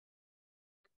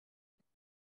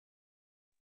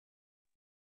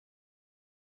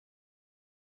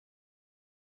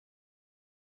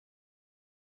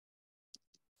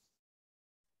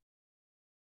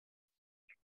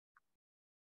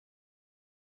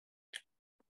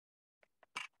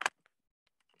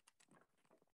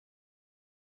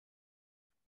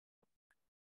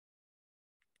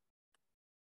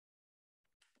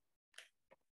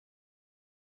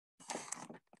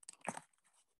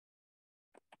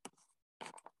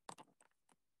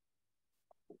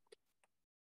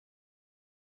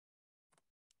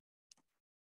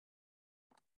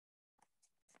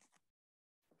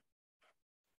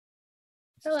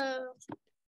Hello.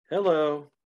 Hello.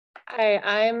 Hi,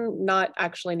 I'm not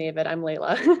actually Navid. I'm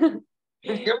Layla.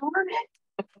 Good morning.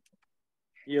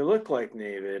 You look like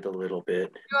Navid a little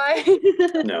bit. Do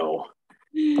I? No.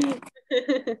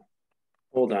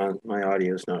 Hold on. My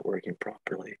audio's not working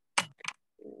properly.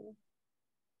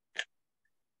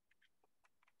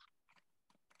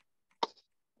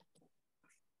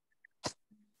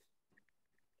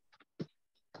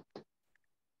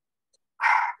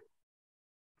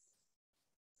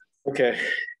 Okay.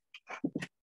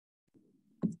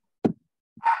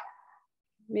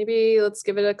 Maybe let's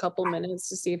give it a couple minutes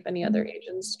to see if any other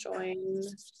agents join.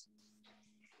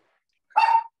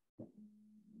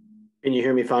 Can you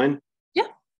hear me fine? Yeah.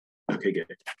 Okay,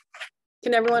 good.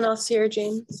 Can everyone else hear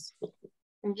James?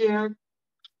 Yeah.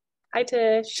 Hi,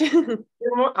 Tish.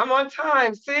 I'm on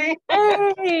time, see?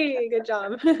 Hey, good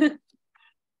job.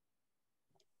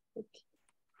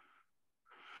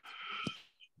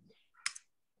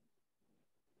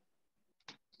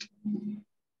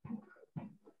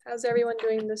 How's everyone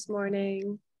doing this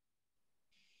morning?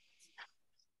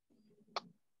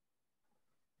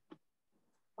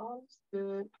 Oh,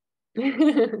 good.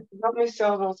 Help me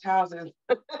sell those houses.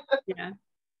 Yeah.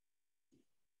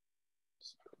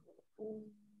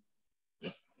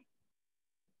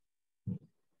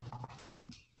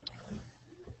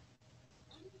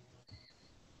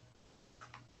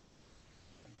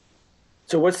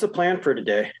 So what's the plan for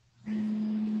today?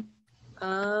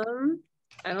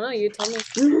 I don't know, you tell me.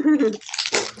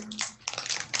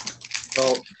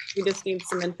 Well, We just need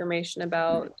some information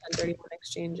about 1031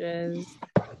 exchanges.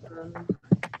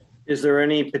 is there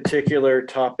any particular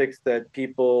topics that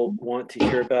people want to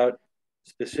hear about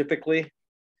specifically?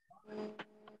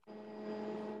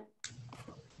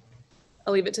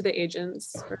 I'll leave it to the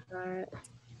agents for that.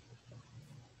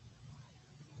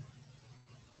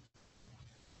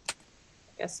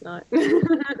 Guess not.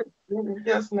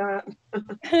 Guess not.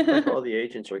 All the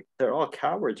agents they're all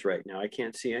cowards right now. I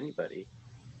can't see anybody.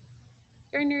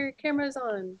 Turn your cameras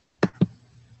on.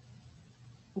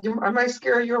 I might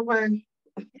scare you away.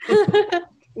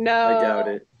 No, I doubt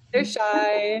it. they're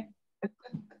shy.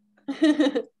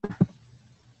 Don't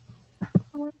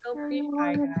be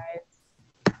shy, guys.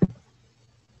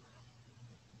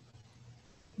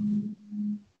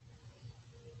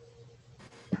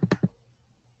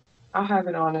 I'll have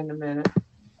it on in a minute.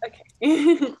 Okay.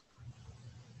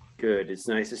 Good. It's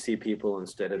nice to see people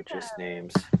instead of just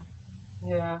names.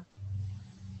 Yeah.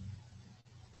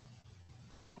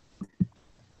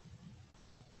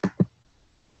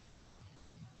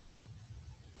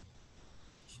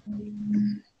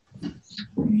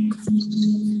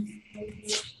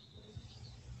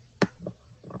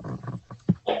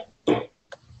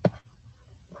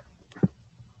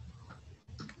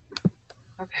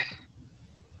 Okay.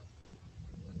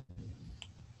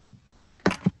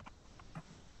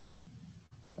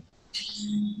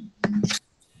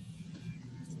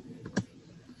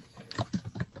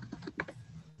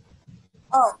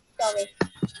 Oh, sorry.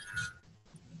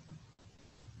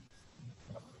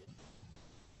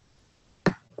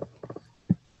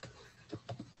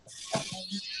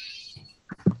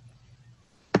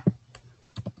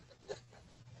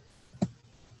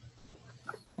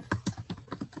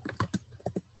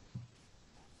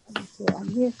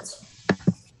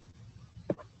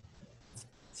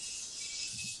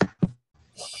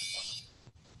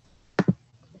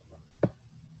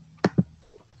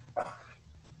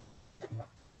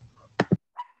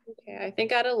 Okay, I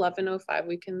think at 11:05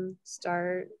 we can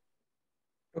start.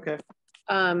 Okay.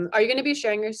 Are you going to be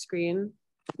sharing your screen?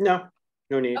 No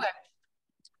need. Okay.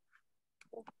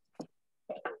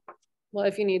 Well,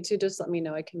 if you need to, just let me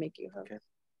know. I can make you host. Okay.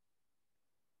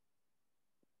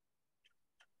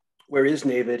 Where is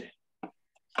Navid?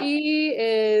 He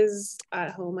is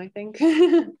at home, I think.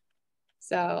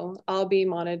 So I'll be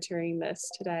monitoring this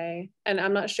today. And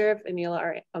I'm not sure if Anila,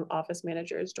 our office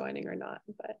manager, is joining or not,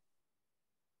 but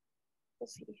we'll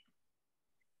see.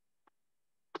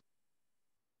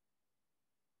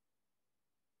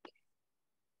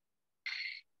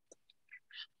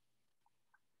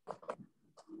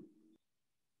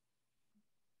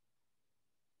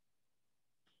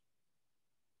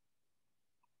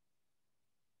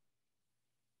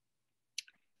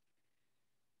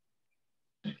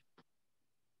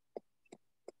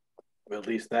 Well, at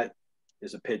least that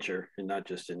is a picture and not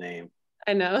just a name.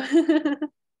 I know.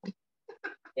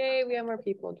 Yay, we have more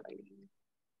people joining.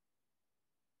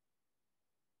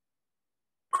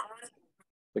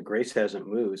 But Grace hasn't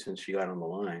moved since she got on the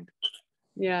line.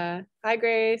 Yeah. Hi,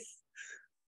 Grace.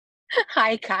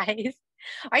 Hi, guys.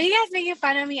 Are you guys making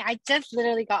fun of me? I just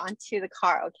literally got onto the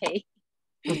car, okay?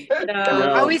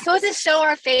 No. Are we supposed to show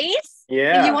our face?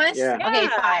 Yeah. You want to? Yeah. Okay,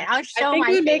 fine. I'll show I think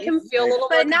my it would make face. him feel a little more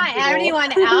But not comfortable.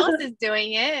 everyone else is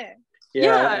doing it.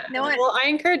 Yeah. No one. Well, I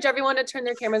encourage everyone to turn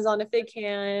their cameras on if they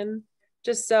can,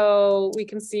 just so we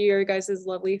can see your guys'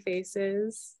 lovely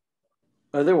faces.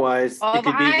 Otherwise, Oh, it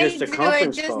could be just a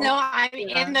conference just call. know I'm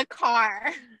Yeah. in the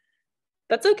car.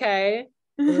 That's okay.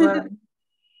 Right.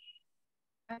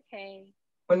 Okay.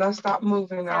 When I stop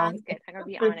moving, Sounds good. I'm gonna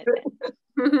be on it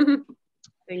then.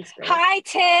 Thanks, Grace. Hi,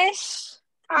 Tish.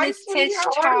 Hi, Miss sweetie, Tish how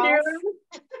are Charles.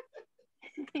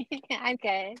 you? I'm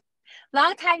good.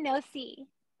 Long time no see.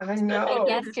 I Like know.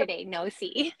 yesterday, no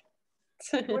see.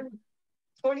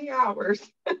 20 hours.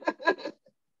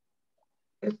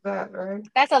 Is that right?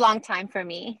 That's a long time for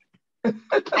me.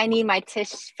 I need my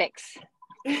Tish fix.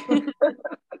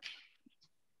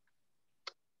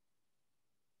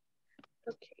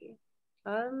 Okay.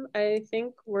 I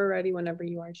think we're ready whenever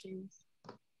you are, James.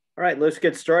 All right, let's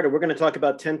get started. We're going to talk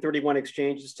about 1031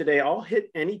 exchanges today. I'll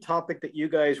hit any topic that you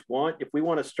guys want. If we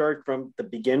want to start from the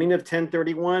beginning of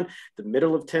 1031, the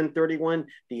middle of 1031,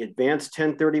 the advanced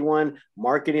 1031,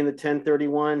 marketing the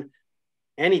 1031,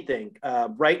 anything.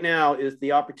 Right now is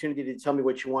the opportunity to tell me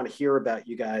what you want to hear about,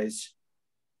 you guys.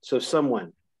 So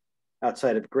someone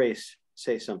outside of Grace,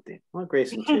 say something. Well,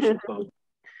 Grace and Tish both.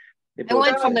 I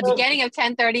went from the beginning of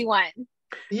 1031.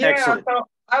 Yeah. Excellent. So,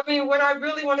 I mean, what I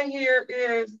really want to hear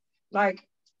is like,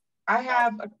 I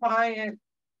have a client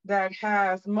that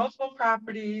has multiple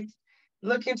properties,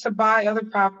 looking to buy other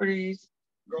properties,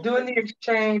 doing the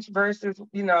exchange versus,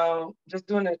 just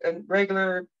doing a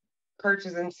regular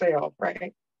purchase and sale,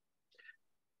 right?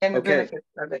 And the benefits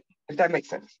of it, if that makes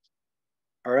sense.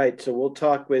 All right, so we'll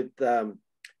talk with the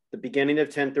beginning of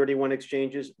 1031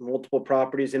 exchanges, multiple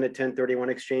properties in a 1031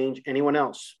 exchange. Anyone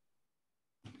else?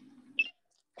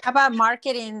 How about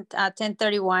marketing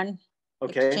 1031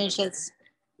 Okay. exchanges?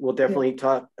 We'll definitely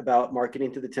talk about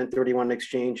marketing to the 1031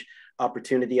 exchange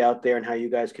opportunity out there and how you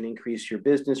guys can increase your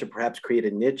business or perhaps create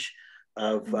a niche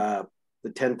of the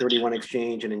 1031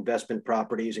 exchange and investment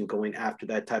properties and going after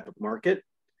that type of market.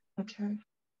 Okay.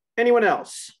 Anyone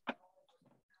else?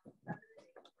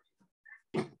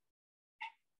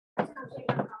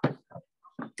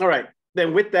 All right,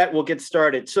 then with that, we'll get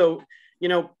started. So,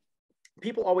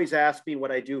 people always ask me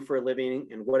what I do for a living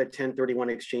and what a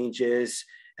 1031 exchange is.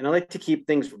 And I like to keep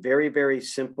things very, very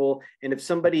simple. And if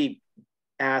somebody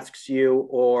asks you,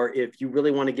 or if you really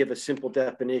want to give a simple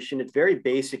definition, it's very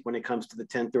basic when it comes to the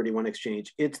 1031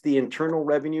 exchange. It's the Internal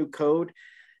Revenue Code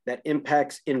that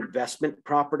impacts investment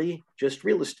property, just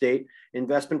real estate,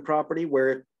 investment property,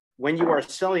 where when you are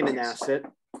selling an asset,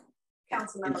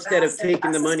 instead of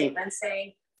taking the money and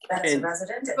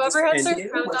whoever has their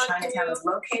phone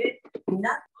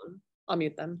on, I'll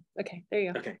mute them. Okay, there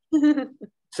you go. Okay.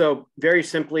 So very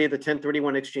simply, the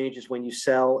 1031 exchange is when you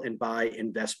sell and buy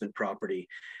investment property.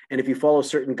 And if you follow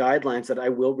certain guidelines that I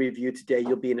will review today,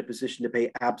 you'll be in a position to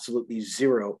pay absolutely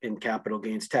zero in capital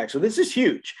gains tax. So this is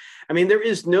huge. I mean, there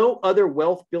is no other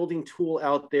wealth building tool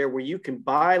out there where you can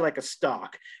buy like a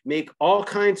stock, make all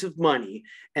kinds of money,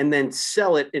 and then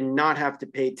sell it and not have to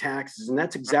pay taxes. And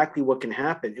that's exactly what can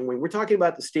happen. And when we're talking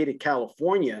about the state of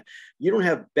California, you don't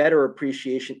have better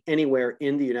appreciation anywhere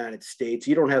in the United States.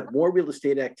 You don't have more real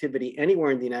estate activity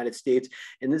anywhere in the United States.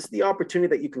 And this is the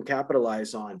opportunity that you can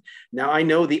capitalize on. Now, I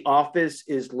know the office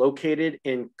is located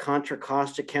in Contra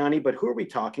Costa County, but who are we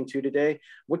talking to today?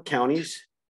 What counties?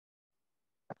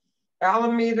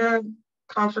 Alameda,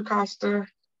 Contra Costa.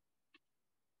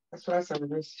 That's what I said.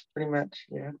 It's pretty much,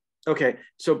 yeah. Okay,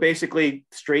 so basically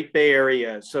straight Bay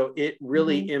Area. So it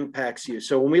really impacts you.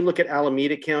 So when we look at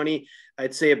Alameda County,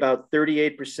 I'd say about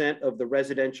 38% of the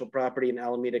residential property in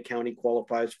Alameda County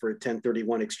qualifies for a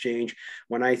 1031 exchange.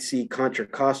 When I see Contra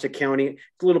Costa County,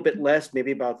 it's a little bit less,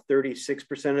 maybe about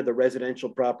 36% of the residential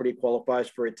property qualifies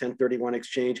for a 1031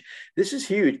 exchange. This is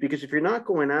huge because if you're not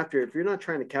going after it, if you're not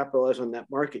trying to capitalize on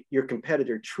that market, your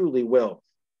competitor truly will.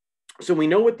 So we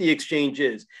know what the exchange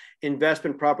is,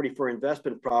 investment property for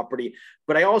investment property.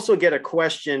 But I also get a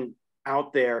question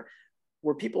out there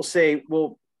where people say,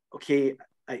 well, okay,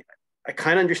 I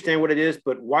kind of understand what it is,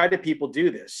 but why do people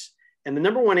do this? And the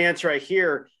number one answer I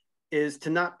hear is to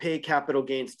not pay capital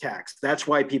gains tax. That's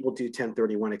why people do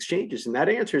 1031 exchanges. And that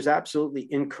answer is absolutely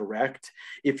incorrect.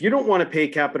 If you don't want to pay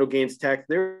capital gains tax,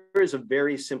 there is a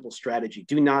very simple strategy.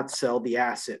 Do not sell the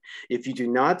asset. If you do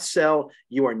not sell,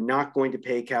 you are not going to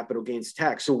pay capital gains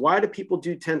tax. So why do people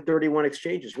do 1031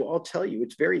 exchanges? Well, I'll tell you,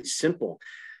 it's very simple.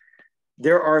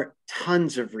 There are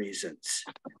tons of reasons.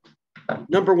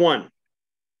 Number one,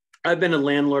 I've been a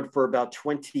landlord for about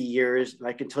 20 years, and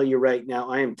I can tell you right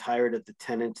now, I am tired of the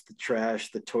tenants, the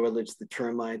trash, the toilets, the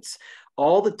termites,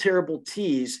 all the terrible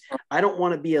T's. I don't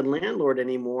want to be a landlord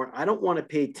anymore. I don't want to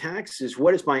pay taxes.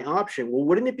 What is my option? Well,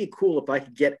 wouldn't it be cool if I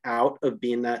could get out of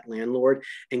being that landlord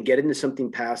and get into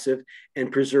something passive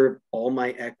and preserve all my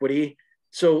equity?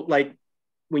 So like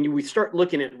when we start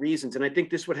looking at reasons, and I think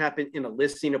this would happen in a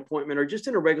listing appointment or just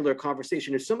in a regular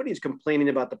conversation, if somebody's complaining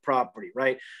about the property,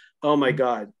 right? Oh my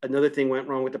God, another thing went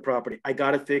wrong with the property. I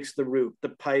got to fix the roof. The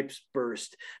pipes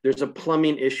burst. There's a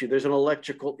plumbing issue. There's an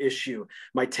electrical issue.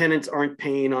 My tenants aren't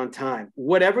paying on time.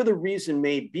 Whatever the reason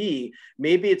may be,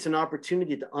 maybe it's an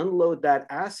opportunity to unload that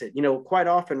asset. You know, quite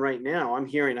often right now, I'm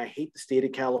hearing, I hate the state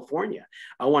of California.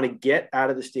 I want to get out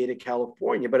of the state of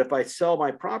California. But if I sell my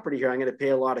property here, I'm going to pay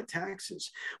a lot of taxes.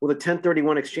 Well, the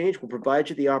 1031 exchange will provide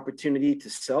you the opportunity to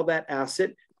sell that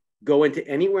asset, go into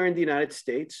anywhere in the United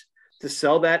States, to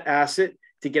sell that asset,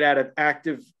 to get out of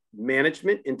active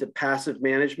management into passive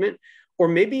management. Or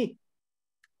maybe,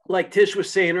 like Tish was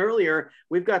saying earlier,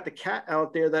 we've got the cat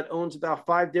out there that owns about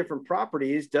 5 different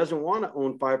properties, doesn't want to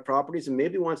own 5 properties, and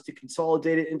maybe wants to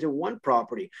consolidate it into one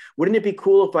property. Wouldn't it be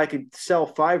cool if I could sell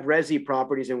 5 resi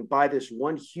properties and buy this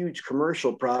one huge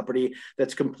commercial property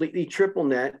that's completely triple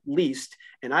net leased,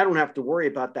 and I don't have to worry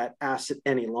about that asset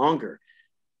any longer?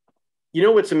 You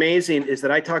know, what's amazing is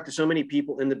that I talk to so many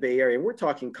people in the Bay Area, and we're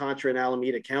talking Contra and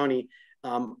Alameda County.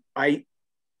 I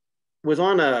was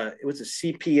on it was a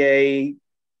CPA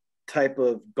type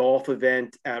of golf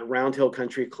event at Round Hill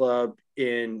Country Club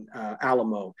in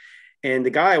Alamo. And the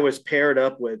guy I was paired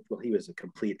up with, well, he was a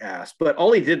complete ass, but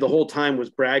all he did the whole time was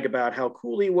brag about how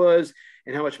cool he was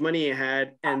and how much money he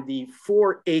had and the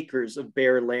 4 acres of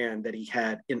bare land that he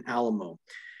had in Alamo.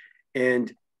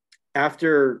 And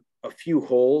after a few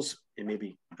holes and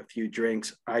maybe a few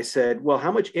drinks, I said, well,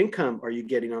 how much income are you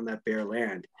getting on that bare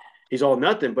land? He's all,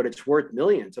 nothing, but it's worth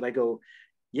millions. And I go,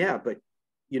 yeah, but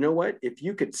you know what? If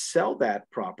you could sell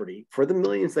that property for the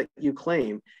millions that you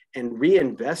claim and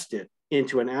reinvest it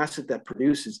into an asset that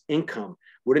produces income,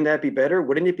 wouldn't that be better?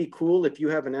 Wouldn't it be cool if you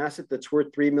have an asset that's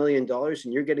worth $3 million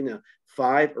and you're getting a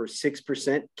 5 or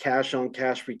 6% cash on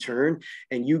cash return,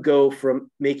 and you go from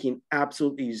making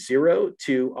absolutely zero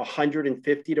to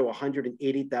 $150,000 to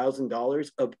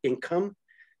 $180,000 of income?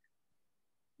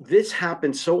 This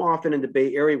happens so often in the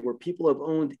Bay Area where people have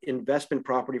owned investment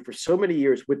property for so many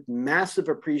years with massive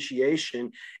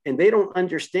appreciation, and they don't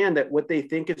understand that what they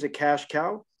think is a cash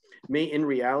cow may in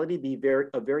reality be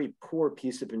a very poor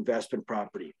piece of investment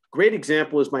property. Great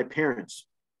example is my parents.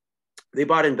 They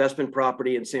bought investment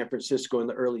property in San Francisco in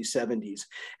the early 70s,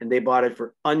 and they bought it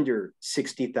for under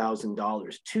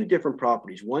 $60,000. 2 different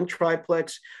properties, one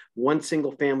triplex, one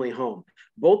single family home.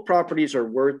 Both properties are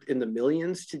worth in the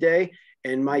millions today.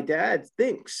 And my dad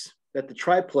thinks that the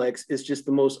triplex is just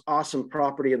the most awesome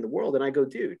property in the world. And I go,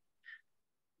 dude,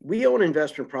 we own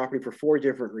investment property for 4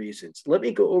 different reasons. Let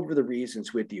me go over the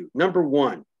reasons with you. Number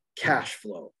 1, cash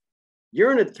flow.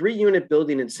 You're in a 3-unit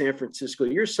building in San Francisco.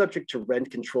 You're subject to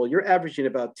rent control. You're averaging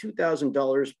about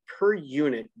 $2,000 per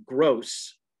unit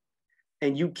gross,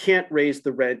 and you can't raise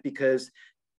the rent because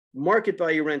market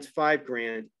value rent's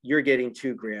 $5,000. You're getting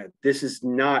 $2,000. This is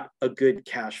not a good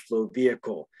cash flow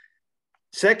vehicle.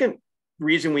 Second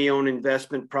reason we own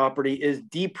investment property is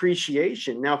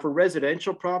depreciation. Now, for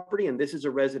residential property, and this is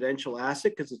a residential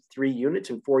asset because it's 3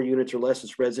 units and 4 units or less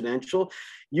is residential,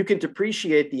 you can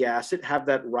depreciate the asset, have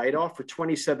that write-off for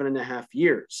 27.5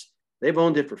 years. They've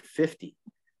owned it for 50.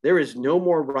 There is no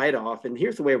more write-off. And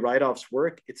here's the way write-offs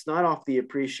work. It's not off the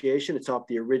appreciation, it's off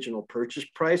the original purchase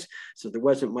price. So there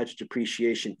wasn't much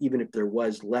depreciation, even if there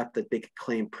was left that they could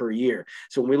claim per year.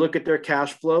 So when we look at their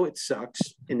cash flow, it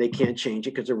sucks and they can't change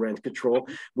it because of rent control.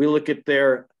 We look at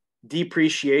their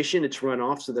depreciation, it's run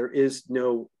off, so there is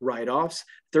no write-offs.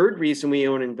 Third reason we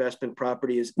own investment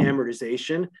property is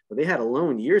amortization. Well, they had a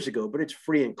loan years ago, but it's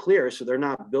free and clear, so they're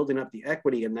not building up the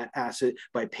equity in that asset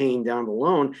by paying down the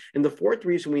loan. And the fourth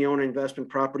reason we own investment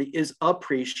property is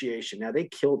appreciation. Now, they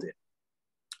killed it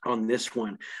on this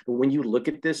one. But when you look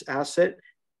at this asset,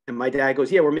 and my dad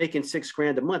goes, yeah, we're making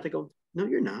 $6,000 a month. I go, no,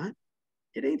 you're not.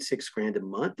 It ain't $6,000 a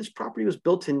month. This property was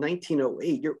built in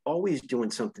 1908. You're always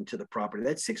doing something to the property.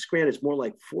 That $6,000 is more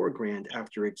like $4,000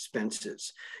 after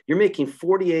expenses. You're making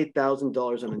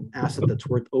 $48,000 on an asset that's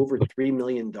worth over $3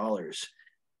 million.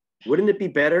 Wouldn't it be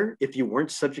better if you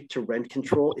weren't subject to rent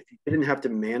control, if you didn't have to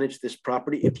manage this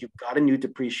property, if you got a new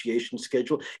depreciation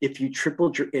schedule, if you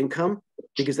tripled your income?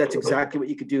 Because that's exactly what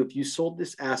you could do. If you sold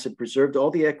this asset, preserved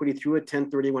all the equity through a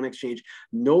 1031 exchange,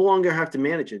 no longer have to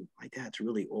manage it. My dad's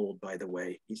really old, by the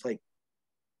way. He's like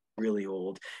really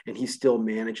old, and he still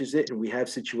manages it. And we have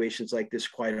situations like this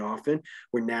quite often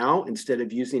where now, instead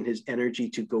of using his energy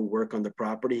to go work on the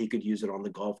property, he could use it on the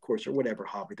golf course or whatever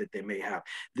hobby that they may have.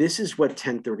 This is what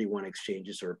 1031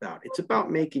 exchanges are about. It's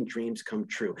about making dreams come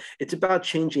true. It's about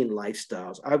changing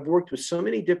lifestyles. I've worked with so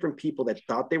many different people that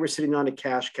thought they were sitting on a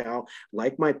cash cow,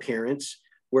 like my parents,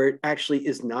 where it actually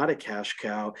is not a cash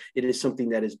cow. It is something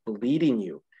that is bleeding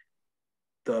you.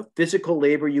 The physical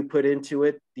labor you put into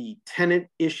it, the tenant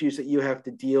issues that you have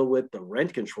to deal with, the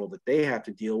rent control that they have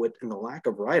to deal with, and the lack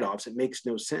of write-offs, it makes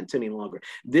no sense any longer.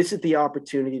 This is the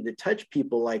opportunity to touch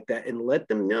people like that and let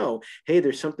them know, hey,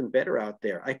 there's something better out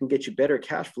there. I can get you better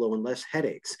cash flow and less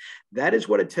headaches. That is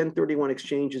what a 1031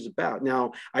 exchange is about.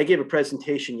 Now, I gave a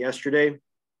presentation yesterday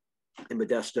in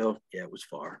Modesto. Yeah, it was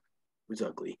far. It was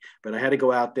ugly, but I had to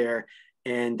go out there.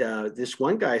 And this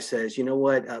one guy says, you know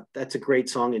what, that's a great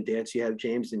song and dance you have,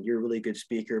 James, and you're a really good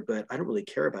speaker, but I don't really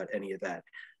care about any of that.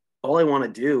 All I want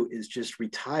to do is just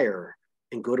retire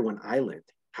and go to an island.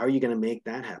 How are you going to make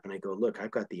that happen? I go, look,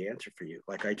 I've got the answer for you.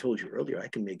 Like I told you earlier, I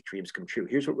can make dreams come true.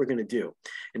 Here's what we're going to do.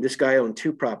 And this guy owned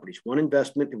 2 properties, one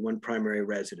investment and one primary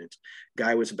residence.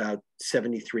 Guy was about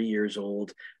 73 years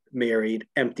old, married,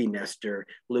 empty nester,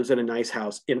 lives in a nice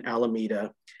house in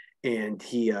Alameda. And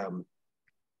he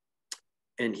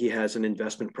has an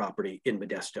investment property in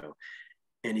Modesto.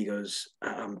 And he goes,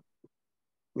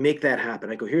 make that happen.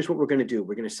 I go, here's what we're going to do.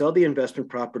 We're going to sell the investment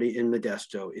property in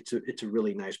Modesto. It's a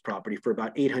really nice property for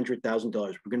about $800,000.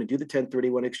 We're going to do the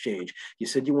 1031 exchange. You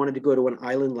said you wanted to go to an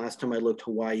island. Last time I looked,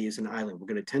 Hawaii is an island. We're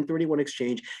going to 1031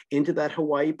 exchange into that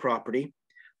Hawaii property.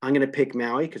 I'm going to pick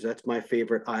Maui because that's my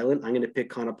favorite island. I'm going to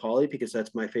pick Kaanapali because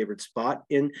that's my favorite spot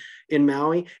in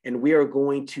Maui. And we are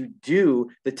going to do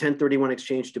the 1031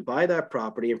 exchange to buy that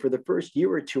property. And for the first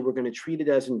year or two, we're going to treat it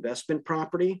as investment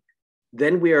property.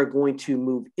 Then we are going to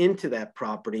move into that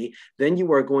property. Then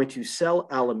you are going to sell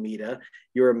Alameda.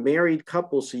 You're a married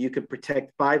couple, so you can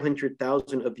protect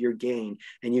 $500,000 of your gain.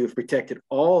 And you have protected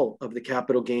all of the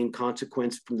capital gain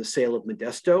consequence from the sale of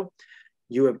Modesto.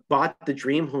 You have bought the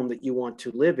dream home that you want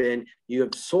to live in. You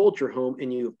have sold your home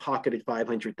and you have pocketed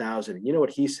 $500,000. You know what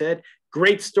he said?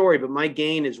 Great story, but my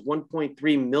gain is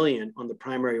 1.3 million on the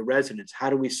primary residence. How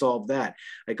do we solve that?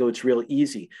 I go, it's real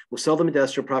easy. We'll sell the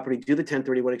Modesto property, do the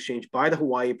 1031 exchange, buy the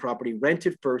Hawaii property, rent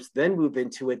it first, then move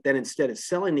into it. Then instead of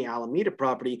selling the Alameda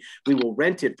property, we will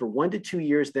rent it for 1 to 2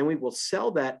 years. Then we will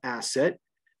sell that asset.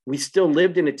 We still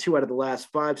lived in it 2 out of the last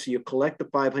 5. So you collect the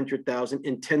 500,000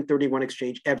 in 1031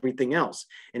 exchange, everything else.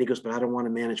 And he goes, but I don't want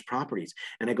to manage properties.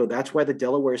 And I go, that's why the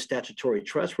Delaware statutory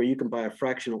trust, where you can buy a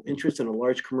fractional interest in a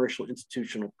large commercial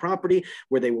institutional property,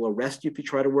 where they will arrest you if you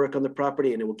try to work on the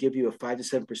property, and it will give you a 5 to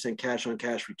 7% cash on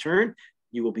cash return.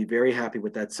 You will be very happy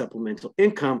with that supplemental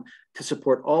income to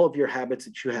support all of your habits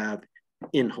that you have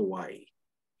in Hawaii.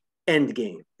 End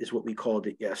game is what we called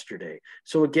it yesterday.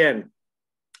 So again,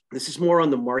 this is more on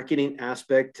the marketing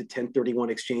aspect to 1031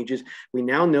 exchanges. We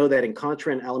now know that in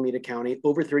Contra and Alameda County,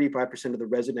 over 35% of the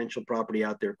residential property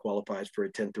out there qualifies for a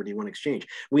 1031 exchange.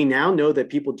 We now know that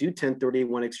people do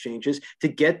 1031 exchanges to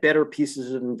get better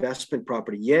pieces of investment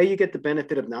property. Yeah, you get the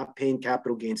benefit of not paying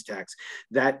capital gains tax.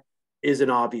 That is an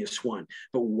obvious one.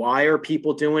 But why are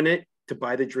people doing it? To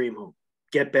buy the dream home,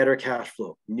 get better cash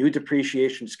flow, new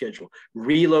depreciation schedule,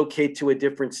 relocate to a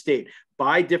different state,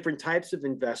 buy different types of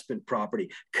investment property,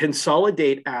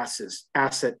 consolidate assets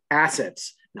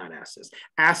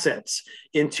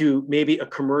into maybe a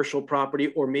commercial property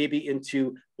or maybe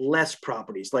into less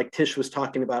properties. Like Tish was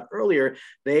talking about earlier,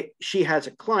 she has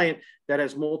a client that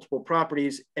has multiple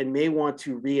properties and may want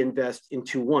to reinvest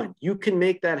into one. You can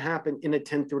make that happen in a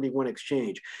 1031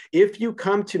 exchange. If you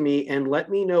come to me and let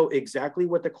me know exactly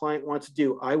what the client wants to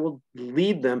do, I will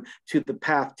lead them to the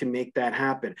path to make that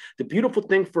happen. The beautiful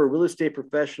thing for real estate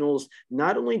professionals,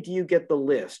 not only do you get the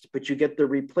list, but you get the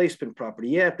replacement property.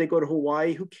 Yeah, if they go to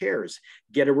Hawaii, who cares?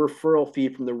 Get a referral fee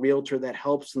from the realtor that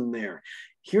helps them there.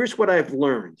 Here's what I've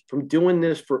learned from doing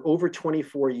this for over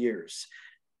 24 years.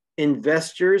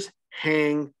 Investors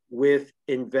hang with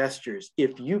investors.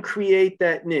 If you create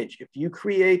that niche, if you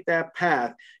create that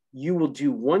path, you will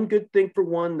do one good thing for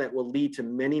one that will lead to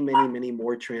many, many, many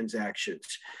more transactions.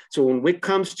 So when it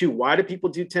comes to why do people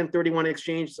do 1031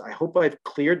 exchanges, I hope I've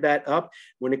cleared that up.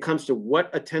 When it comes to what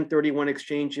a 1031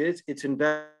 exchange is, it's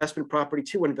investment property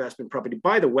to investment property.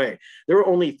 By the way, there are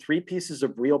only 3 pieces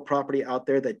of real property out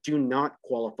there that do not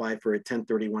qualify for a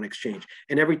 1031 exchange,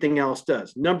 and everything else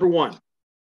does. Number 1,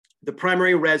 the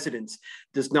primary residence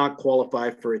does not qualify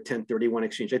for a 1031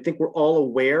 exchange. I think we're all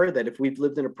aware that if we've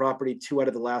lived in a property 2 out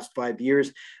of the last 5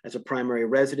 years as a primary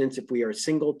residence, if we are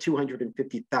single,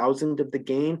 $250,000 of the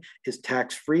gain is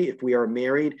tax-free. If we are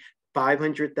married,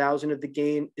 500,000 of the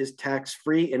gain is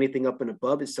tax-free. Anything up and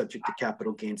above is subject to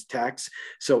capital gains tax.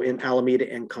 So in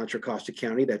Alameda and Contra Costa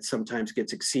County, that sometimes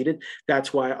gets exceeded.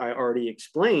 That's why I already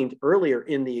explained earlier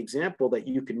in the example that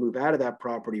you can move out of that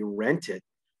property, rent it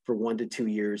for 1 to 2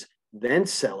 years, then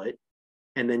sell it,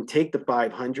 and then take the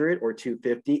 500 or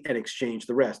 250 and exchange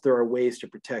the rest. There are ways to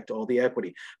protect all the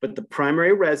equity, but the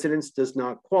primary residence does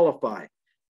not qualify.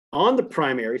 On the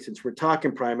primary, since we're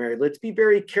talking primary, let's be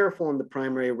very careful on the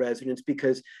primary residence,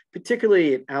 because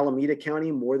particularly in Alameda County,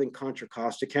 more than Contra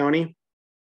Costa County,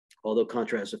 although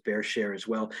Contra has a fair share as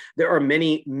well, there are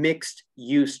many mixed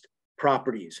use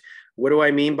properties. What do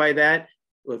I mean by that?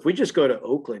 Well, if we just go to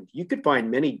Oakland, you could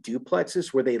find many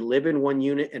duplexes where they live in one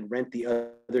unit and rent the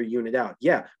other unit out.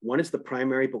 Yeah, one is the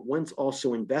primary, but one's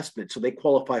also investment, so they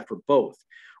qualify for both.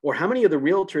 Or how many of the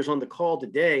realtors on the call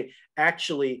today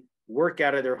actually work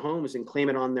out of their homes and claim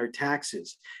it on their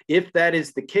taxes? If that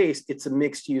is the case, it's a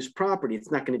mixed use property. It's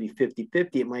not going to be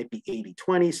 50-50. It might be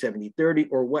 80-20, 70-30,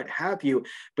 or what have you,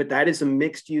 but that is a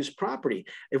mixed use property.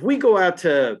 If we go out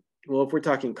to, well, if we're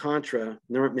talking Contra,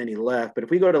 there aren't many left, but if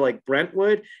we go to like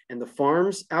Brentwood and the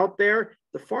farms out there,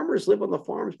 the farmers live on the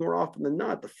farms more often than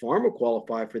not. The farm will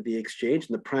qualify for the exchange,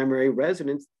 and the primary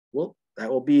residence, well,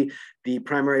 that will be the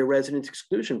primary residence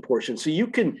exclusion portion. So you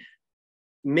can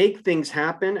make things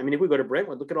happen. I mean, if we go to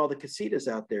Brentwood, look at all the casitas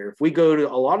out there. If we go to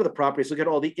a lot of the properties, look at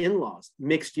all the in-laws,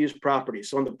 mixed use properties.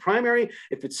 So on the primary,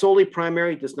 if it's solely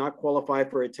primary, it does not qualify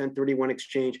for a 1031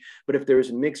 exchange. But if there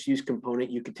is a mixed use component,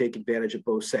 you could take advantage of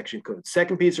both section codes.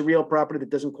 Second piece of real property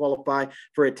that doesn't qualify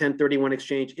for a 1031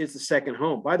 exchange is the second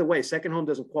home. By the way, second home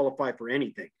doesn't qualify for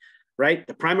anything, right?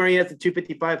 The primary has the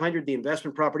 250-500, the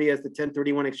investment property has the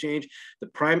 1031 exchange.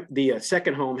 The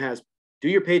second home has do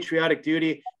your patriotic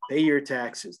duty, pay your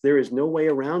taxes. There is no way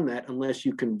around that unless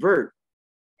you convert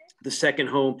the second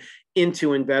home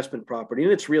into investment property.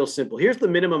 And it's real simple. Here's the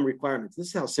minimum requirements. This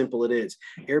is how simple it is.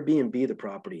 Airbnb the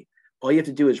property. All you have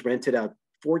to do is rent it out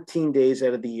 14 days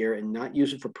out of the year and not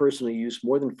use it for personal use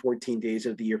more than 14 days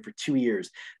out of the year for 2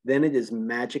 years. Then it is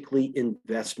magically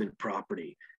investment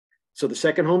property. So the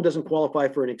second home doesn't qualify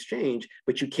for an exchange,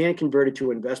 but you can convert it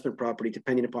to investment property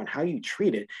depending upon how you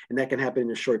treat it. And that can happen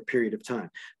in a short period of time.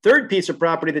 Third piece of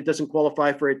property that doesn't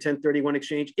qualify for a 1031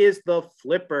 exchange is the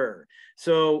flipper.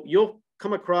 So you'll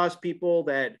come across people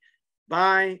that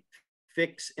buy,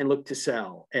 fix, and look to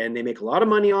sell, and they make a lot of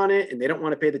money on it and they don't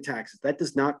want to pay the taxes. That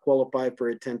does not qualify for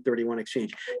a 1031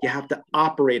 exchange. You have to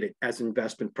operate it as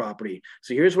investment property.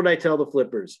 So here's what I tell the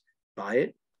flippers: buy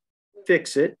it,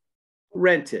 fix it,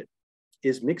 rent it.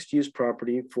 Is mixed use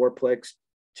property, fourplex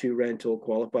to rental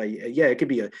qualify? Yeah, it could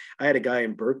be I had a guy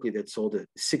in Berkeley that sold a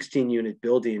 16-unit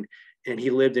building and he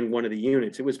lived in one of the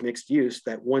units. It was mixed use.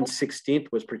 That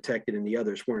 1/16 was protected and the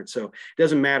others weren't. So it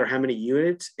doesn't matter how many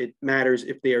units, it matters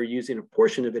if they are using a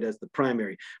portion of it as the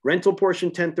primary. Rental portion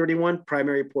 1031,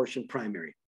 primary portion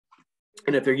primary.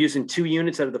 And if they're using 2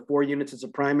 units out of the 4 units as a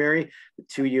primary, the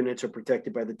 2 units are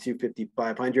protected by the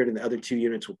 250-500 and the other 2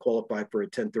 units will qualify for a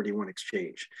 1031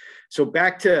 exchange. So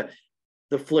back to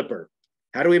the flipper.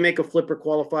 How do we make a flipper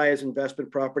qualify as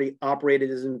investment property, operate it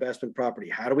as investment property?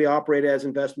 How do we operate it as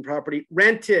investment property?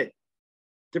 Rent it,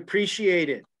 depreciate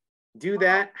it. Do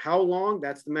that. How long?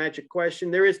 That's the magic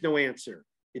question. There is no answer.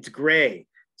 It's gray.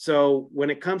 So when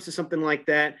it comes to something like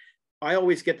that, I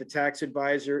always get the tax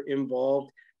advisor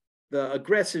involved. The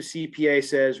aggressive CPA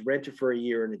says rent it for a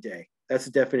year and a day. That's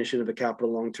the definition of a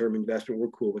capital long-term investment. We're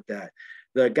cool with that.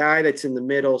 The guy that's in the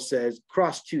middle says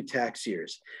cross 2 tax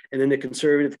years. And then the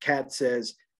conservative cat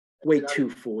says wait 2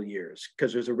 full years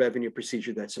because there's a revenue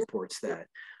procedure that supports that.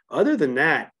 Other than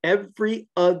that, every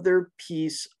other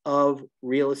piece of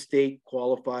real estate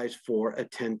qualifies for a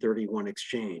 1031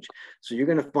 exchange. So you're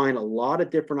going to find a lot of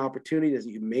different opportunities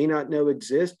that you may not know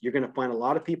exist. You're going to find a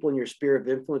lot of people in your sphere of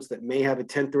influence that may have a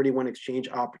 1031 exchange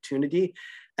opportunity.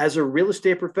 As a real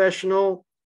estate professional,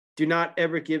 do not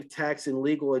ever give tax and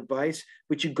legal advice,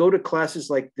 but you go to classes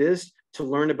like this to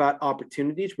learn about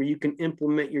opportunities where you can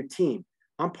implement your team.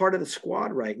 I'm part of the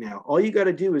squad right now. All you got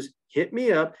to do is hit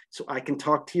me up so I can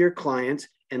talk to your clients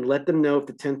and let them know if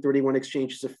the 1031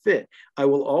 exchange is a fit. I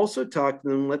will also talk to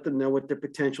them, let them know what their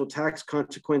potential tax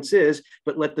consequence is,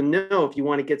 but let them know if you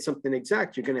want to get something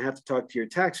exact, you're going to have to talk to your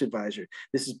tax advisor.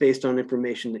 This is based on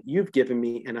information that you've given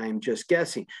me and I am just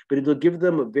guessing, but it'll give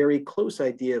them a very close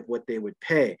idea of what they would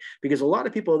pay. Because a lot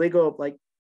of people, they go up like,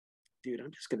 dude,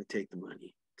 I'm just going to take the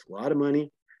money. It's a lot of money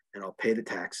and I'll pay the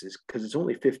taxes because it's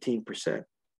only 15%.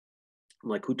 I'm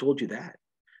like, who told you that?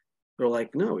 They're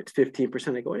like, no, it's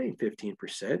 15%. I go, it ain't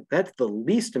 15%. That's the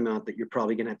least amount that you're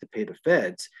probably going to have to pay the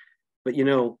feds. But, you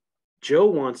know, Joe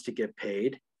wants to get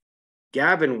paid.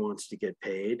 Gavin wants to get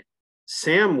paid.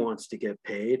 Sam wants to get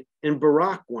paid, and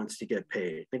Barack wants to get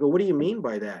paid. They go, what do you mean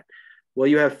by that? Well,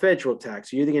 you have federal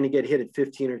tax. You're either going to get hit at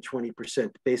 15 or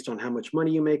 20% based on how much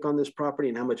money you make on this property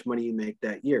and how much money you make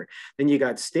that year. Then you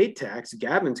got state tax.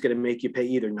 Gavin's going to make you pay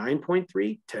either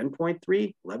 9.3,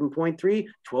 10.3, 11.3,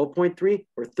 12.3,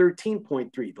 or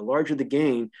 13.3. The larger the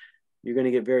gain, you're going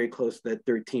to get very close to that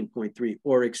 13.3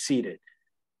 or exceed it.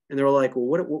 And they're like, well,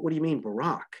 what do you mean,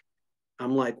 Barack?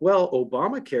 I'm like, well,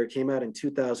 Obamacare came out in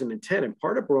 2010, and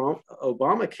part of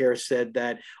Obamacare said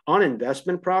that on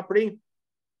investment property,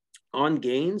 on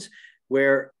gains,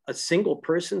 where a single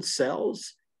person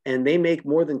sells and they make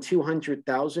more than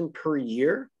 200,000 per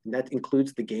year, and that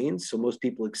includes the gains, so most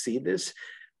people exceed this,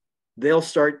 they'll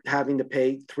start having to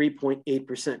pay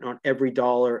 3.8% on every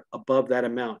dollar above that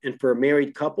amount. And for a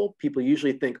married couple, people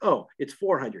usually think, oh, it's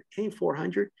 400. It ain't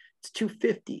 400, it's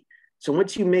 250. So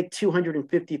once you make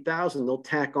 250,000, they'll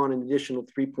tack on an additional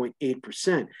 3.8%.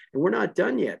 And we're not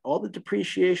done yet. All the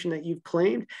depreciation that you've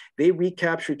claimed, they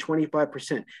recapture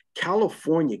 25%.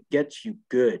 California gets you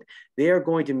good. They are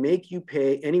going to make you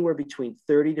pay anywhere between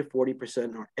 30 to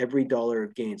 40% on every dollar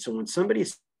of gain. So when somebody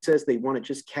says they want to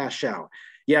just cash out,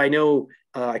 yeah, I know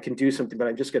I can do something, but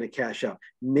I'm just going to cash out.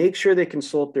 Make sure they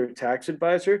consult their tax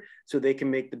advisor so they can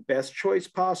make the best choice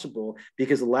possible,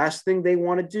 because the last thing they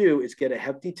want to do is get a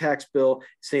hefty tax bill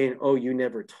saying, oh, you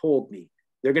never told me.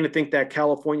 They're going to think that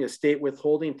California state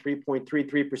withholding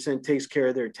 3.33% takes care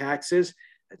of their taxes.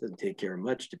 That doesn't take care of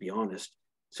much, to be honest.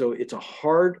 So it's a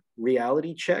hard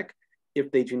reality check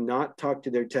if they do not talk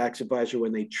to their tax advisor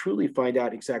when they truly find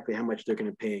out exactly how much they're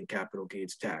going to pay in capital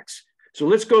gains tax. So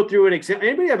let's go through an example.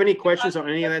 Anybody have any questions on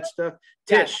any of that stuff?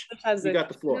 Tish, you got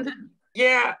the floor.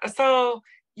 Yeah, so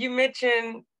you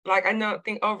mentioned, like, I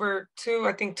think over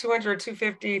 200 or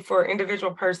 250 for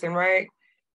individual person, right?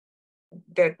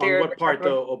 That on what part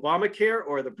though? Obamacare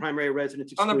or the primary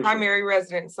residence exclusion? On the primary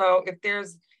residence. So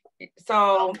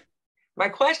so my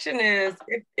question is,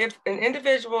 if an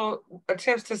individual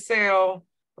attempts to sell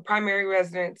a primary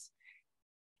residence,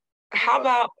 how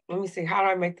about, let me see, how do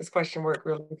I make this question work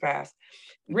really fast?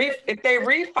 If they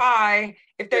refi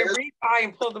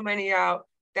and pull the money out,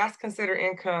 that's considered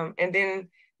income. And then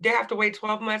they have to wait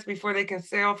 12 months before they can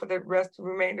sell for the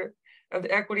remainder of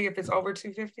the equity if it's over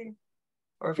 250?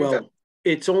 Or if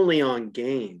it's only on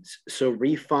gains. So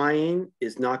refining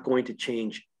is not going to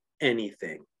change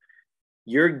anything.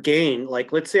 Your gain,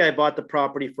 like let's say I bought the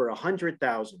property for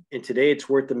 100,000 and today it's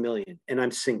worth $1 million and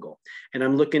I'm single and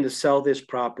I'm looking to sell this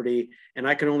property and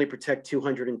I can only protect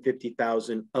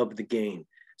 250,000 of the gain.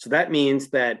 So that means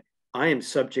that I am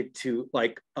subject to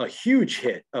like a huge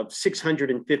hit of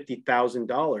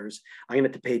 $650,000. I'm going to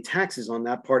have to pay taxes on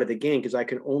that part of the gain because I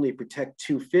can only protect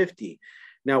 250.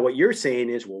 Now, what you're saying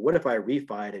is, well, what if I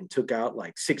refied and took out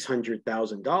like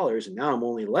 $600,000 and now I'm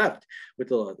only left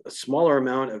with a smaller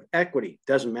amount of equity?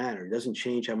 Doesn't matter. It doesn't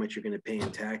change how much you're going to pay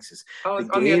in taxes. The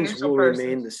gains will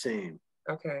remain the same.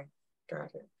 Okay,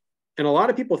 got it. And a lot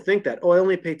of people think that, oh, I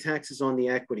only pay taxes on the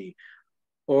equity,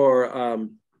 or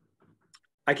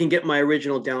I can get my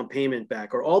original down payment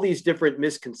back, or all these different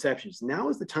misconceptions. Now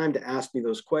is the time to ask me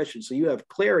those questions so you have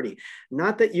clarity.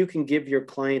 Not that you can give your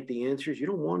client the answers. You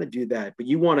don't want to do that, but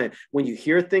you want to, when you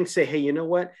hear things, say, hey, you know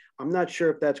what? I'm not sure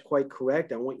if that's quite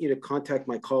correct. I want you to contact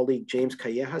my colleague, James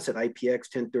Callejas at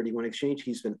IPX 1031 Exchange.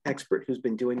 He's an expert who's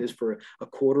been doing this for a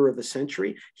quarter of a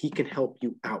century. He can help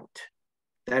you out.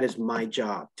 That is my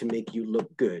job, to make you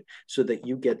look good so that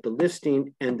you get the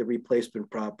listing and the replacement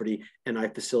property, and I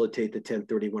facilitate the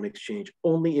 1031 exchange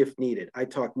only if needed. I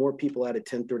talk more people out of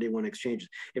 1031 exchanges.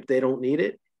 If they don't need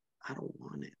it, I don't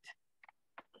want it.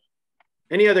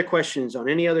 Any other questions on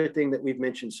any other thing that we've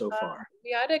mentioned so far?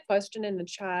 We had a question in the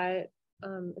chat.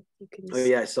 If you can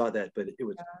yeah, I saw that, but it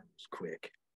was quick.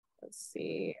 Let's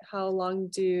see. How long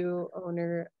do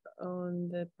owner own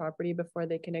the property before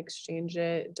they can exchange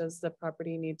it? Does the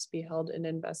property need to be held in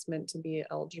investment to be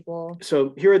eligible?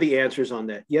 So here are the answers on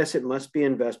that. Yes, it must be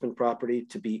investment property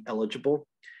to be eligible.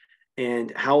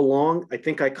 And how long? I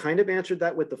think I kind of answered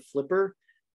that with the flipper.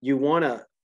 You want to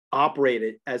operate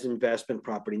it as investment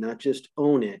property, not just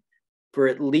own it, for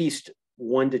at least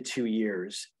 1 to 2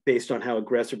 years based on how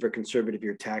aggressive or conservative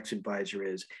your tax advisor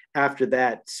is. After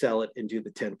that, sell it and do the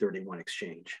 1031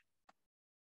 exchange.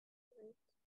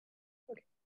 Okay.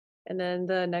 And then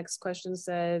the next question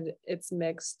said, it's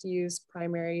mixed use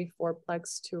primary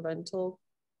fourplex to rental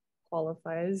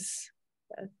qualifies.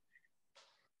 Yeah.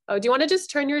 Oh, do you want to just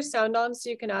turn your sound on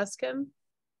so you can ask him?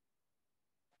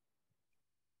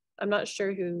 I'm not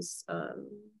sure who this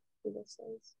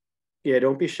is. Yeah,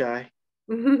 don't be shy.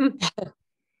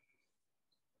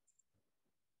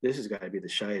 This has got to be the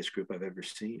shyest group I've ever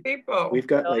seen. People. We've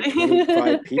got like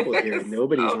 25 people here and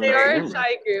nobody's on They are a camera.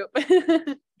 shy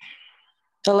group.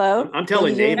 Hello? I'm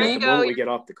telling Can you hear Nate me? the moment we get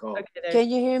off the call. Okay, there. Can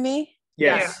you hear me?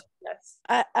 Yes. Yes.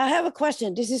 I have a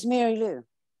question. This is Mary Lou.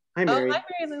 Hi, Mary. Oh, hi,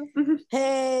 Mary Lou.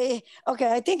 Hey,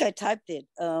 okay, I think I typed it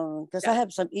because I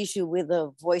have some issue with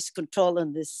the voice control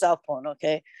on this cell phone,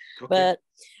 okay? But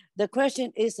the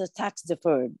question is a tax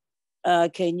deferred.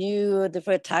 Can you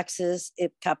defer taxes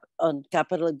if on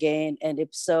capital gain? And if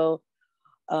so,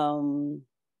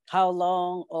 how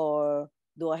long, or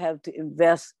do I have to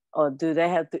invest, or do they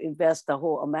have to invest the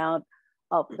whole amount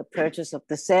of the purchase of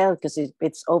the sale? Because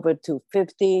it's over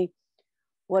 250.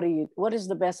 What is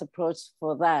the best approach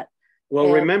for that? Well,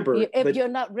 And remember, if you're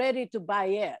not ready to buy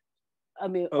yet, I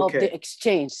mean, of Okay. the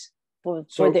exchange for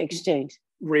the exchange.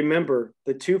 remember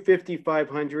the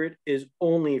 250-500 is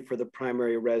only for the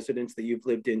primary residence that you've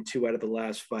lived in 2 out of the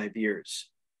last 5 years.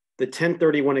 The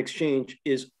 1031 exchange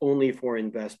is only for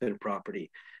investment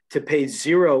property. To pay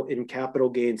 0 in capital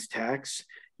gains tax,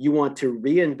 you want to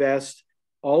reinvest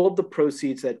all of the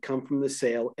proceeds that come from the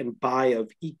sale and buy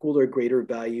of equal or greater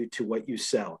value to what you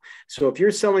sell. So if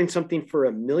you're selling something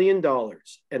for $1 million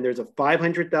and there's a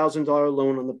 $500,000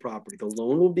 loan on the property, the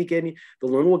loan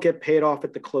will get paid off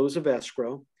at the close of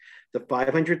escrow. The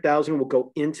 $500,000 will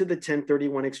go into the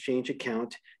 1031 exchange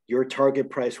account. Your target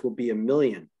price will be $1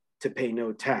 million to pay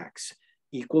no tax,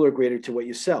 equal or greater to what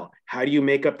you sell. How do you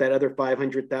make up that other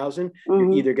 $500,000?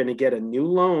 You're either going to get a new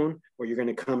loan or you're going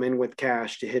to come in with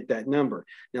cash to hit that number.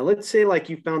 Now, let's say like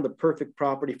you found the perfect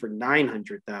property for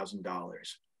 $900,000.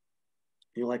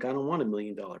 You're like, I don't want $1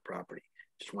 million property.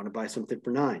 Just want to buy something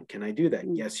for 9. Can I do that?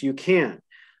 Yes, you can.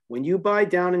 When you buy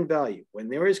down in value, when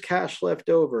there is cash left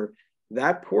over,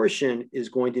 that portion is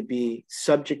going to be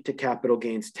subject to capital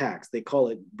gains tax. They call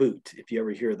it boot, if you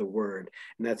ever hear the word,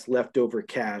 and that's leftover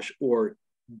cash or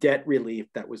debt relief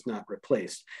that was not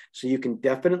replaced. So you can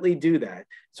definitely do that.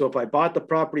 So if I bought the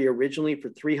property originally for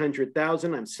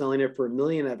 $300,000, I'm selling it for $1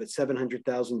 million, I have a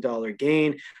 $700,000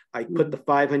 gain. I put the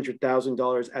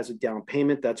 $500,000 as a down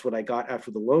payment. That's what I got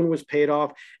after the loan was paid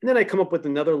off. And then I come up with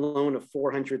another loan of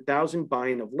 $400,000,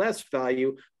 buying of less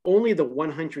value. Only the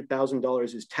 $100,000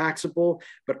 is taxable,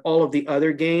 but all of the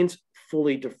other gains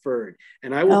fully deferred.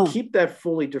 And I will keep that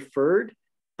fully deferred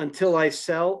until I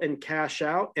sell and cash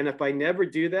out. And if I never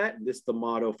do that, this is the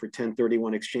motto for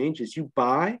 1031 exchange, is you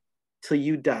buy till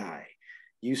you die.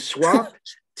 You swap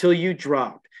till you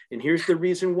drop. And here's the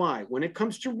reason why. When it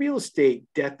comes to real estate,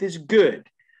 death is good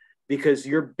because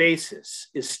your basis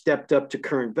is stepped up to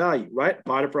current value, right?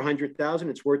 Bought it for $100,000,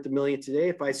 it's worth $1 million today.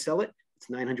 If I sell it, it's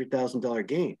 $900,000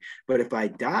 gain. But if I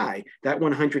die, that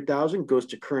 $100,000 goes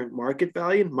to current market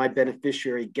value. My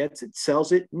beneficiary gets it,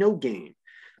 sells it, no gain.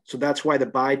 So that's why the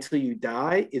buy till you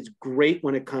die is great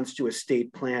when it comes to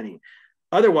estate planning.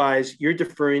 Otherwise, you're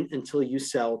deferring until you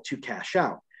sell to cash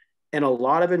out. And a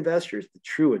lot of investors, the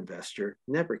true investor,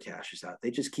 never cashes out. They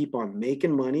just keep on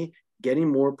making money, getting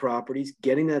more properties,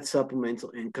 getting that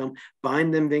supplemental income,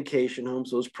 buying them vacation homes,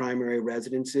 those primary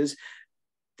residences,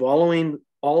 following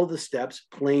all of the steps,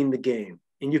 playing the game.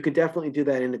 And you can definitely do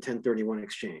that in a 1031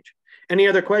 exchange. Any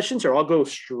other questions, or I'll go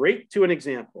straight to an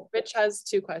example. Rich has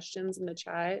 2 questions in the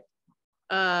chat.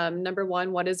 Number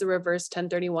 1, what is a reverse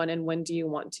 1031 and when do you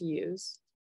want to use?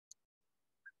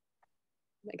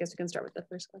 I guess we can start with the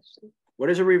first question. What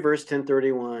is a reverse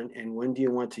 1031 and when do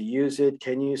you want to use it?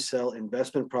 Can you sell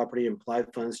investment property,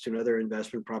 implied funds to another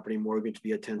investment property mortgage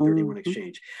via 1031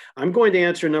 exchange? I'm going to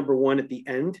answer number 1 at the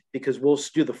end because we'll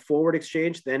do the forward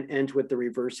exchange, then end with the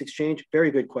reverse exchange. Very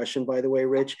good question, by the way,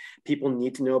 Rich. People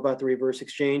need to know about the reverse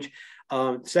exchange.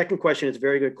 Second question is a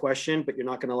very good question, but you're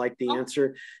not going to like the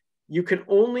answer. You can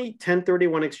only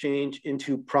 1031 exchange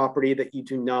into property that you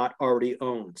do not already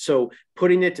own. So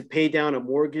putting it to pay down a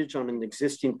mortgage on an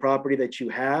existing property that you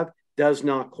have does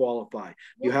not qualify.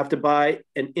 You have to buy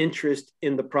an interest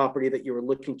in the property that you are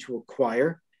looking to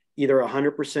acquire, either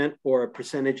 100% or a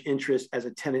percentage interest as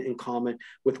a tenant in common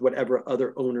with whatever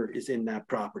other owner is in that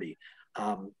property.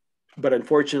 But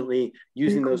unfortunately,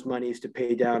 using those monies to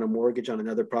pay down a mortgage on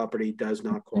another property does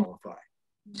not qualify.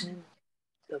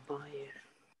 The buyer.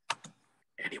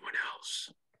 Anyone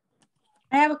else?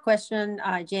 I have a question,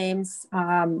 James.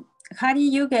 How do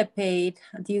you get paid?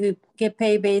 Do you get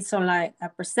paid based on like a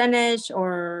percentage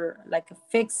or like a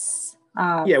fixed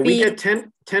Yeah, fee? we get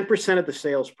 10% of the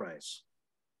sales price.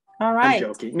 All right. I'm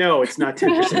joking. No, it's not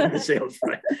 10% of the sales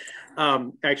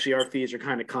price. Actually, our fees are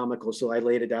kind of comical. So I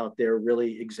laid it out there,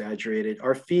 really exaggerated.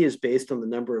 Our fee is based on the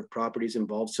number of properties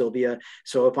involved, Sylvia.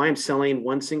 So if I'm selling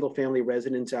one single family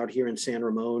residence out here in San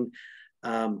Ramon,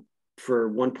 for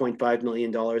 $1.5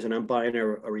 million and I'm buying a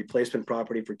replacement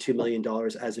property for $2 million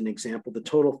as an example, the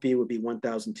total fee would be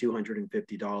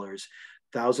 $1,250.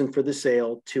 $1,000 for the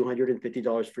sale,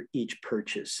 $250 for each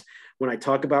purchase. When I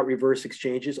talk about reverse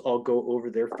exchanges, I'll go over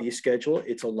their fee schedule.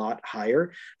 It's a lot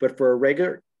higher, but for a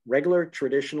regular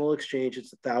traditional exchange,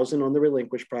 it's $1,000 on the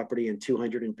relinquished property and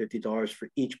 $250 for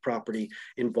each property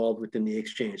involved within the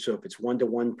exchange. So if it's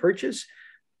one-to-one purchase,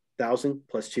 $1,000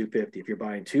 plus $250. If you're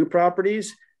buying two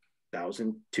properties,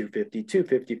 $1,000, $250,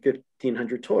 $250,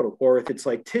 $1,500 total. Or if it's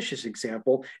like Tish's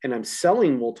example, and I'm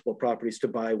selling multiple properties to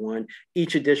buy one,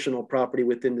 each additional property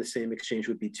within the same exchange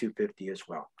would be $250 as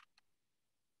well.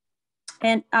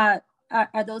 And are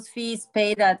those fees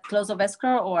paid at close of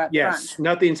escrow or at yes, front?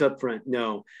 Nothing's up front.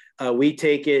 No, we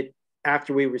take it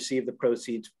after we receive the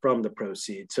proceeds from the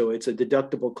proceeds. So it's a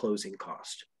deductible closing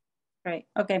cost. Right.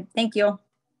 Okay. Thank you.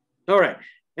 All right.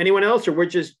 Anyone else, or we're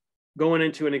just going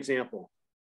into an example?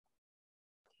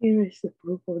 Here is the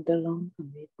proof of the loan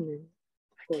commitment.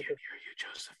 I can't hear you,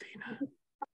 Josephina.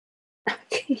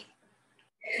 Okay.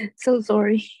 So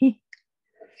sorry.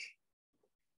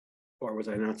 Or was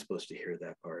I not supposed to hear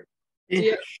that part?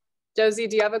 Josie,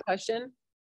 do you have a question?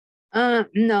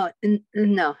 No,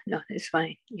 it's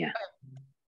fine. Yeah.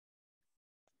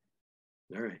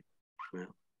 All right. Well,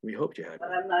 we hoped you had.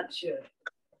 But I'm not sure.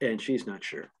 And she's not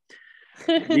sure.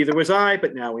 Neither was I,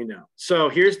 but now we know. So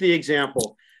here's the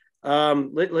example.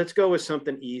 Let's go with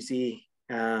something easy.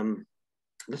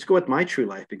 Let's go with my true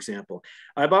life example.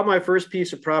 I bought my first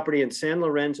piece of property in San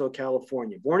Lorenzo,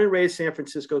 California. Born and raised San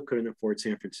Francisco, couldn't afford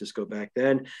San Francisco back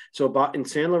then. So bought in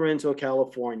San Lorenzo,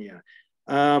 California.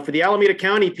 For the Alameda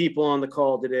County people on the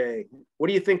call today, what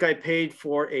do you think I paid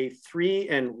for a 3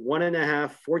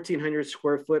 1.5, 1,400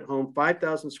 square foot home,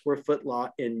 5,000 square foot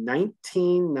lot in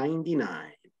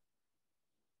 1999?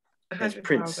 As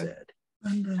Prince said.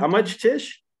 How much,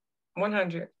 Tish?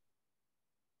 100.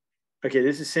 Okay,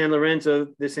 this is San Lorenzo.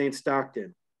 This ain't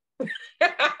Stockton. You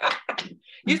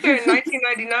said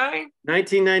 1999?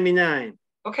 1999.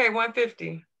 Okay,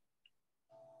 150.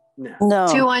 No.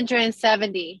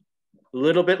 270. A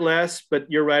little bit less,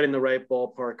 but you're right in the right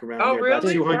ballpark around there. Really?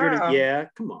 About 200. Wow. Yeah,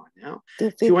 come on now.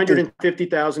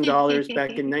 $250,000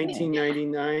 back in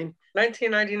 1999.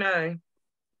 1999.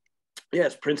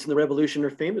 Yes, Prince and the Revolution are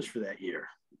famous for that year.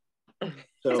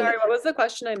 So, sorry, what was the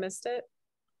question? I missed it.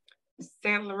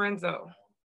 San Lorenzo.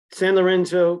 San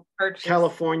Lorenzo, Purchase.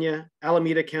 California,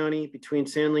 Alameda County, between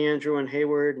San Leandro and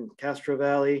Hayward and Castro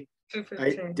Valley.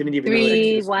 I didn't even know that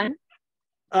existed.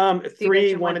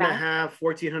 3, 1.5,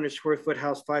 1,400 square foot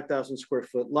house, 5,000 square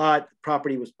foot lot.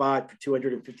 Property was bought for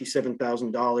 $257,000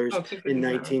 in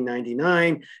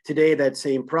 1999. Today, that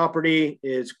same property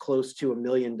is close to $1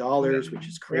 million, which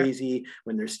is crazy.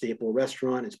 When their staple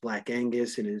restaurant is Black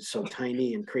Angus and it is so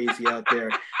tiny and crazy out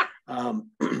there.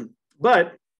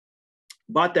 But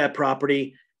bought that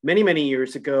property many, many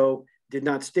years ago, did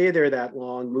not stay there that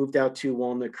long, moved out to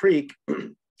Walnut Creek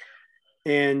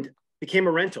and became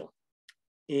a rental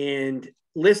and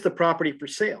list the property for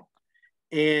sale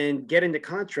and get into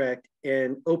contract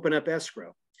and open up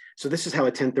escrow. So this is how a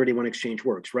 1031 exchange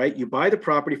works, right? You buy the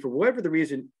property for whatever the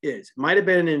reason is. It might have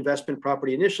been an investment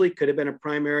property initially, could have been a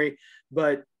primary,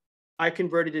 but I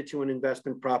converted it to an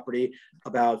investment property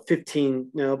about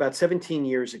 17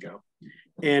 years ago.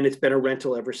 And it's been a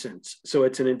rental ever since. So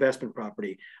it's an investment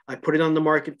property. I put it on the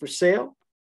market for sale.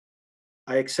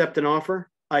 I accept an offer.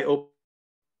 I open.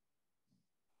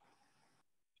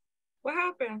 What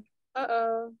happened?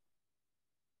 Uh-oh.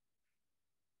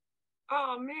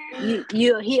 Oh man.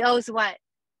 He owes what?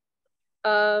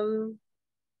 I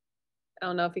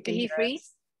don't know if he can. Did he hear freeze?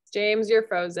 us. James, you're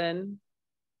frozen.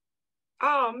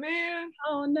 Oh man.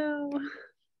 Oh no.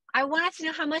 I wanted to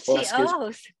know how much he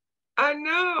owes. I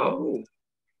know. Oh.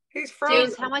 He's frozen.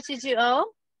 James, how much did you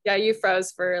owe? Yeah, you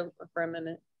froze for a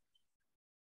minute.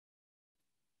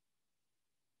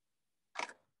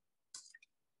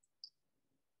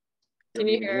 Can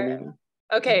you hear?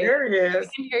 Okay. There he is. I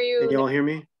can hear you. Can you all hear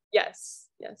me? Yes.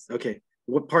 Yes. Okay.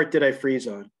 What part did I freeze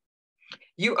on?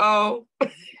 You owe. Yeah.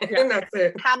 And that's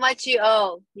it. How much you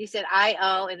owe? You said I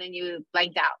owe, and then you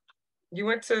blanked out. You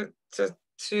went to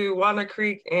Walnut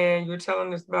Creek and you were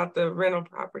telling us about the rental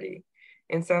property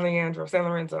in San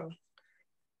Lorenzo.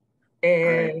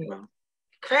 And Right, well,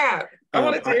 crap. I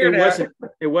wanted to hear that.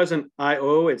 It wasn't I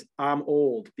owe, it's I'm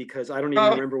old, because I don't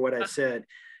even remember what I said.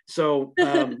 So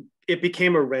it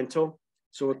became a rental.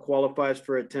 So it qualifies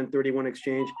for a 1031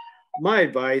 exchange. My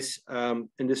advice, and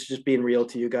this is just being real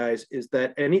to you guys, is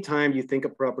that anytime you think a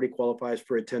property qualifies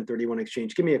for a 1031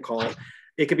 exchange, give me a call.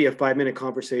 It could be a 5-minute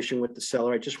conversation with the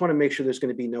seller. I just want to make sure there's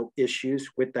going to be no issues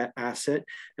with that asset.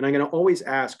 And I'm going to always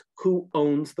ask who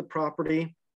owns the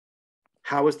property.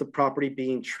 How is the property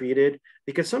being treated?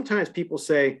 Because sometimes people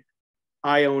say,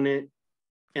 I own it,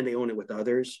 and they own it with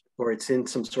others, or it's in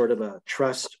some sort of a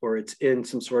trust, or it's in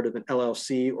some sort of an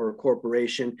LLC or a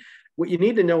corporation. What you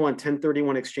need to know on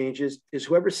 1031 exchanges is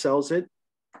whoever sells it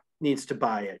needs to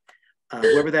buy it,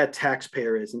 whoever that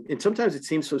taxpayer is. And sometimes it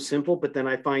seems so simple, but then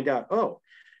I find out,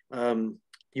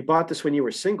 you bought this when you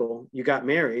were single, you got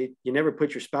married, you never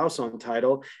put your spouse on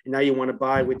title, and now you want to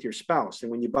buy with your spouse. And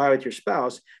when you buy with your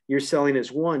spouse, you're selling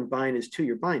as one, buying as two,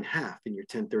 you're buying half in your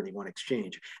 1031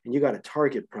 exchange, and you got a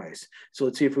target price. So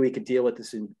let's see if we could deal with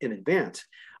this in advance.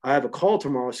 I have a call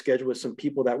tomorrow scheduled with some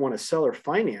people that want to sell or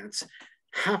finance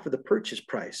half of the purchase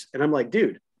price. And I'm like,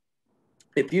 dude,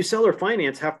 if you sell or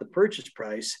finance half the purchase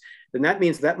price, then that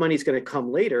means that money's going to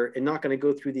come later and not going to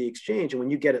go through the exchange. And when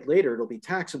you get it later, it'll be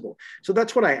taxable. So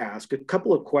that's what I ask, a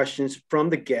couple of questions from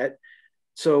the get,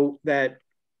 so that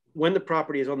when the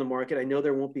property is on the market, I know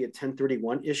there won't be a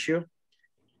 1031 issue.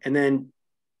 And then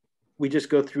we just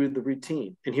go through the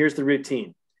routine. And here's the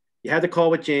routine. You had the call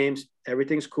with James.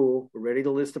 Everything's cool. We're ready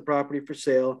to list the property for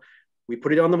sale. We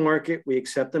put it on the market, we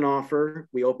accept an offer,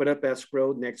 we open up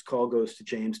escrow, next call goes to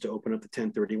James to open up the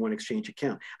 1031 exchange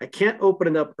account. I can't open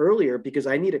it up earlier because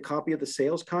I need a copy of the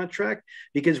sales contract,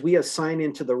 because we assign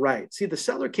into the right. See, the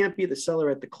seller can't be the seller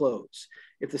at the close.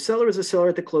 If the seller is a seller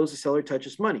at the close, the seller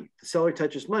touches money. If the seller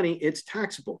touches money, it's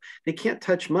taxable. They can't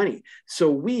touch money. So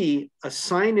we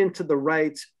assign into the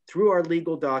rights through our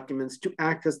legal documents to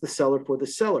act as the seller for the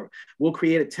seller. We'll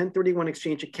create a 1031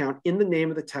 exchange account in the name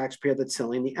of the taxpayer that's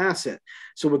selling the asset.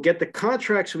 So we'll get the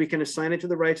contract so we can assign it to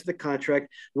the rights of the contract.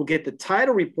 We'll get the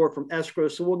title report from escrow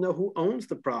so we'll know who owns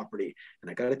the property. And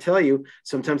I got to tell you,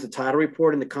 sometimes the title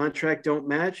report and the contract don't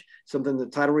match. Sometimes the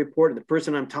title report and the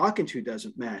person I'm talking to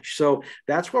doesn't match. So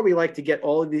that's why we like to get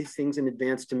all of these things in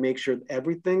advance to make sure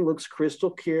everything looks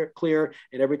crystal clear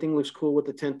and everything looks cool with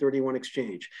the 1031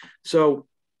 exchange. So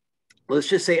let's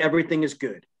just say everything is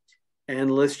good. And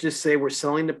let's just say we're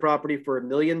selling the property for $1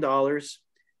 million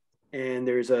and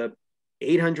there's a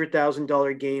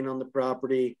 $800,000 gain on the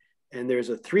property and there's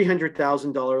a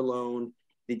 $300,000 loan.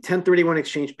 The 1031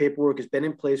 exchange paperwork has been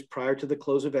in place prior to the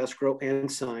close of escrow and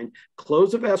signed.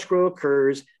 Close of escrow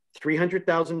occurs,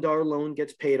 $300,000 loan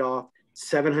gets paid off,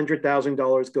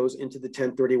 $700,000 goes into the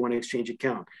 1031 exchange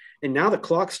account. And now the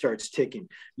clock starts ticking.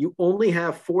 You only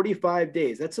have 45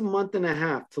 days. That's a month and a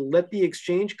half to let the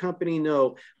exchange company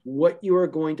know what you are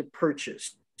going to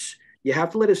purchase. You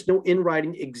have to let us know in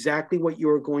writing exactly what you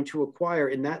are going to acquire.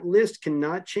 And that list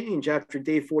cannot change after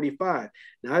day 45.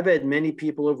 Now, I've had many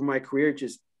people over my career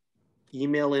just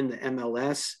email in the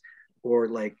MLS or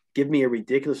like give me a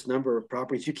ridiculous number of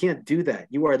properties. You can't do that.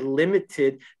 You are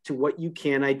limited to what you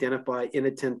can identify in a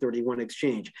 1031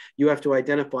 exchange. You have to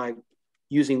identify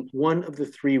using one of the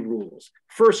 3 rules.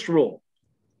 First rule,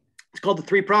 it's called the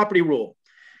 3 property rule.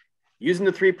 Using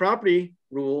the 3 property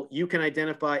rule, you can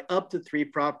identify up to 3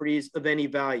 properties of any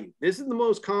value. This is the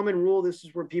most common rule. This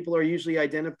is where people are usually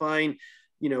identifying,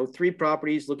 3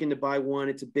 properties, looking to buy one.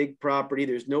 It's a big property.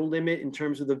 There's no limit in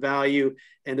terms of the value,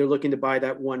 and they're looking to buy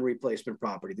that one replacement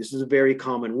property. This is a very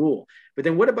common rule. But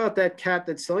then what about that cat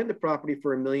that's selling the property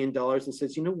for $1 million and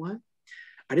says, you know what?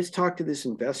 I just talked to this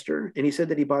investor and he said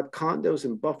that he bought condos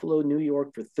in Buffalo, New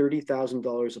York for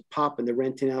 $30,000 a pop, and they're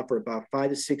renting out for about $500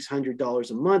 to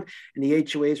 $600 a month, and the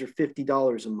HOAs are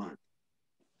 $50 a month.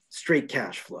 Straight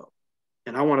cash flow.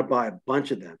 And I want to buy a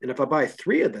bunch of them. And if I buy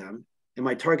 3 of them and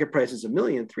my target price is $1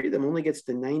 million, 3 of them only gets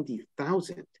to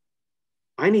 90,000.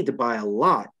 I need to buy a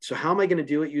lot. So how am I going to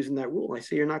do it using that rule? I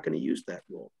say you're not going to use that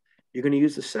rule. You're going to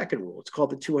use the second rule. It's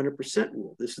called the 200%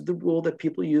 rule. This is the rule that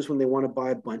people use when they want to buy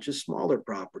a bunch of smaller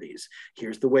properties.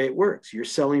 Here's the way it works. You're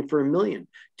selling for $1 million.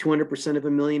 200% of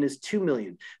 $1 million is $2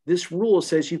 million. This rule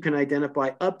says you can identify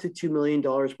up to $2 million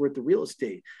worth of real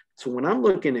estate. So when I'm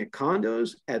looking at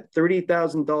condos at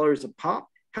 $30,000 a pop,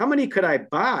 how many could I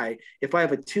buy if I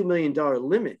have a $2 million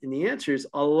limit? And the answer is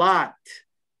a lot.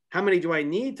 How many do I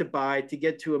need to buy to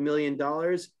get to $1 million?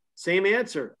 Same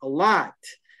answer, a lot.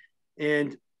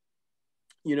 And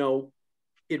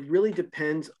it really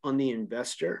depends on the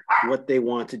investor, what they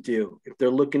want to do. If they're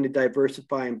looking to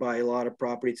diversify and buy a lot of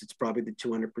properties, it's probably the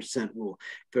 200% rule.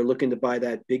 If they're looking to buy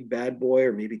that big bad boy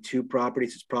or maybe 2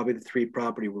 properties, it's probably the 3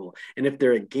 property rule. And if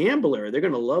they're a gambler, they're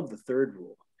going to love the 3rd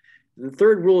rule. The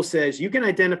 3rd rule says you can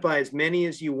identify as many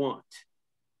as you want,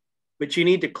 but you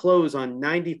need to close on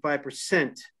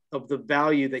 95% of the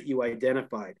value that you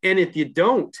identified. And if you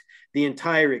don't, the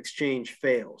entire exchange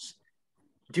fails.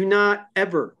 Do not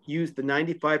ever use the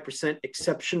 95%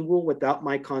 exception rule without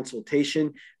my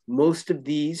consultation. Most of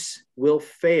these will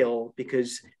fail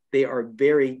because they are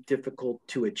very difficult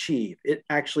to achieve. It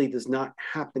actually does not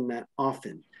happen that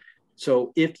often.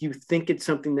 So if you think it's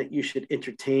something that you should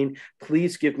entertain,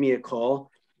 please give me a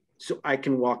call so I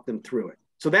can walk them through it.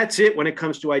 So that's it when it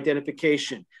comes to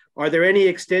identification. Are there any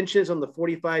extensions on the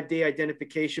 45-day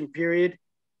identification period?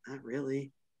 Not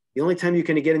really. The only time you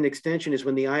can get an extension is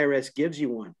when the IRS gives you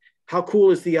one. How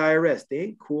cool is the IRS? They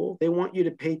ain't cool. They want you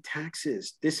to pay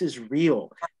taxes. This is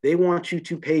real. They want you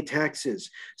to pay taxes.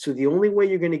 So the only way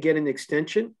you're going to get an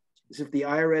extension is if the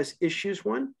IRS issues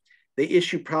one. They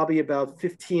issue probably about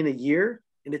 15 a year,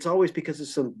 and it's always because of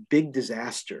some big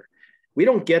disaster. We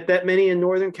don't get that many in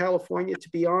Northern California, to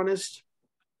be honest.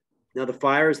 Now, the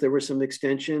fires, there were some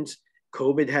extensions.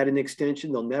 COVID had an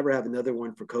extension. They'll never have another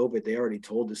one for COVID. They already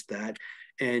told us that.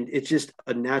 And it's just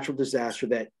a natural disaster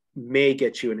that may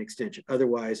get you an extension.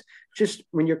 Otherwise, just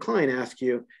when your client asks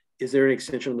you, is there an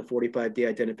extension on the 45-day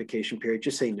identification period?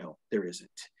 Just say no, there isn't.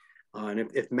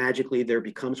 And if magically there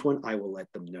becomes one, I will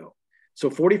let them know. So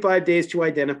 45 days to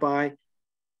identify.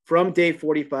 From day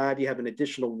 45, you have an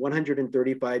additional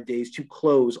 135 days to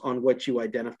close on what you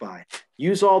identify.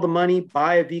 Use all the money,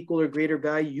 buy of equal or greater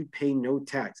value, you pay no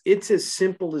tax. It's as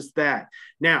simple as that.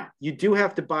 Now, you do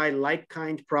have to buy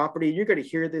like-kind property. You're going to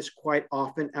hear this quite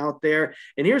often out there.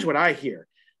 And here's what I hear.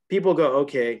 People go,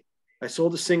 okay, I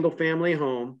sold a single-family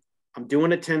home. I'm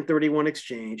doing a 1031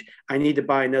 exchange. I need to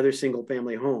buy another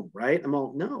single-family home, right? I'm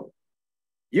all, no.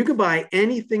 You can buy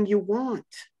anything you want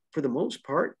for the most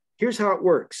part. Here's how it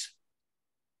works.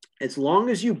 As long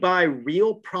as you buy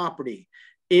real property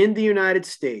in the United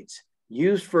States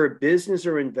used for a business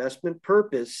or investment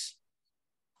purpose,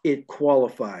 it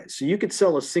qualifies. So you could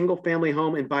sell a single family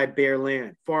home and buy bare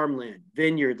land, farmland,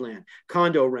 vineyard land,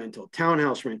 condo rental,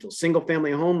 townhouse rental, single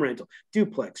family home rental,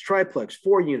 duplex, triplex,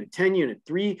 4-unit, 10-unit,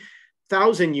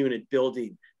 3,000 unit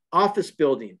building, office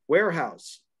building,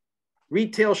 warehouse,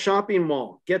 retail shopping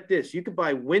mall. Get this, you could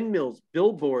buy windmills,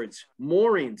 billboards,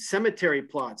 moorings, cemetery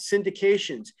plots,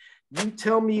 syndications. You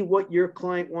tell me what your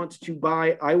client wants to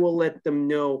buy. I will let them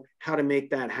know how to make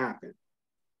that happen.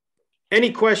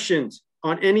 Any questions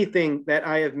on anything that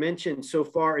I have mentioned so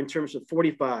far in terms of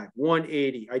 45,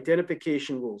 180,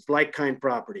 identification rules, like-kind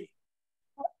property?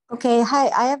 Okay, hi,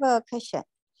 I have a question.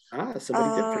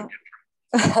 Somebody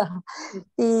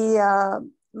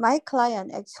different. My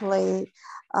client actually,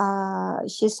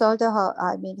 she sold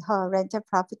her rental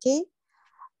property.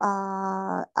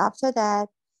 After that,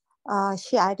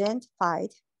 she identified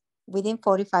within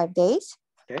 45 days.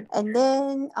 Okay. And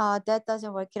then that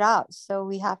doesn't work it out. So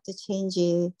we have to change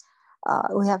it.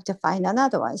 We have to find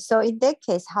another one. So in that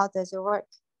case, how does it work?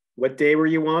 What day were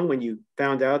you on when you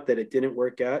found out that it didn't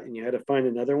work out and you had to find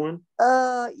another one?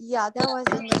 Yeah, that was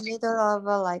in the middle of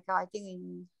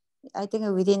I think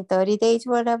within 30 days,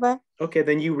 whatever. Okay,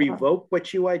 then you revoke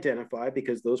what you identify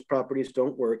because those properties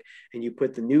don't work, and you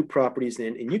put the new properties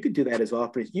in, and you could do that as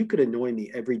often as you could annoy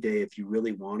me every day if you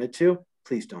really wanted to.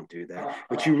 Please don't do that,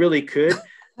 but you really could.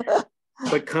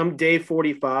 But come day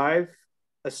 45,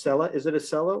 Acela, is it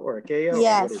Acela or Akea?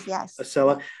 Yes, yes.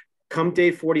 Acela. Come day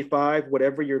 45,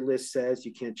 whatever your list says,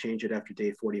 you can't change it after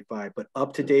day 45. But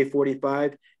up to day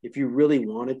 45, if you really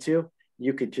wanted to,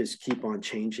 you could just keep on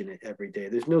changing it every day.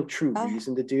 There's no true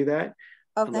reason to do that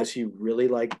unless you really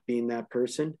like being that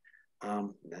person.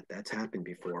 That's happened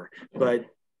before. But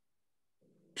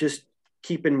just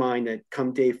keep in mind that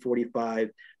come day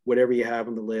 45, whatever you have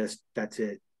on the list, that's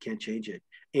it. Can't change it.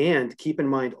 And keep in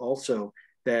mind also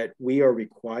that we are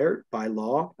required by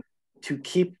law to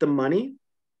keep the money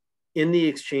in the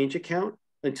exchange account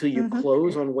until you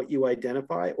close on what you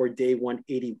identify, or day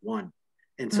 181.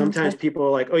 And sometimes people are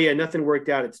like, oh yeah, nothing worked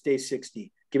out. It's day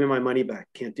 60. Give me my money back.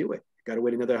 Can't do it. Got to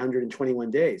wait another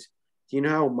 121 days. Do you know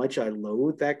how much I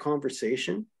loathe that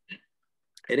conversation?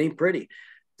 It ain't pretty.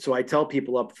 So I tell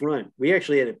people up front, we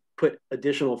actually had to put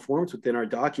additional forms within our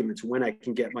documents when I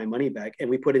can get my money back. And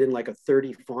we put it in like a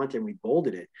 30 font and we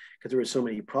bolded it because there were so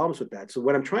many problems with that. So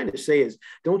what I'm trying to say is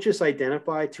don't just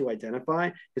identify to identify,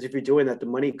 because if you're doing that, the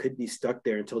money could be stuck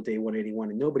there until day 181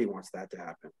 and nobody wants that to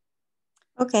happen.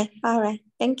 Okay, all right.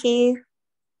 Thank you.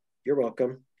 You're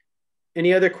welcome.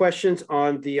 Any other questions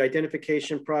on the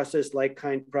identification process,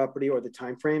 like-kind property, or the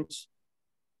timeframes?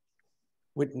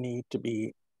 Would need to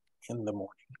be in the morning.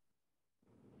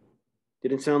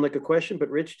 Didn't sound like a question, but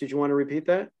Rich, did you want to repeat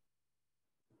that?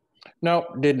 No,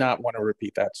 did not want to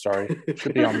repeat that. Sorry.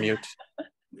 Should be on mute.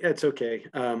 Yeah, it's okay.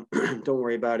 Don't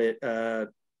worry about it.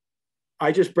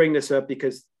 I just bring this up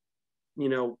because, you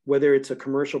know, whether it's a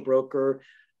commercial broker,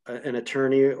 an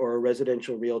attorney, or a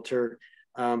residential realtor,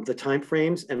 The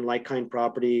timeframes and like-kind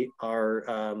property are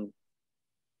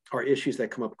issues that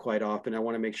come up quite often. I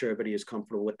want to make sure everybody is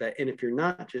comfortable with that. And if you're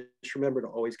not, just remember to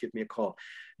always give me a call.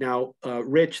 Now,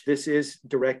 Rich, this is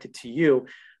directed to you.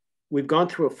 We've gone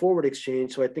through a forward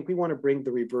exchange, so I think we want to bring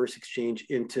the reverse exchange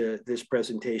into this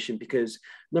presentation because,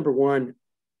 number one,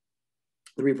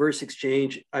 the reverse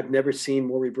exchange, I've never seen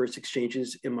more reverse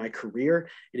exchanges in my career.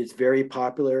 It is very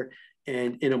popular.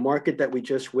 And in a market that we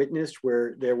just witnessed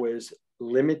where there was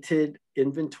limited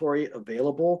inventory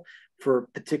available for a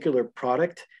particular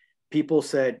product, people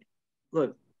said,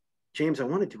 look, James, I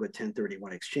want to do a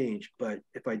 1031 exchange, but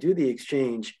if I do the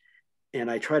exchange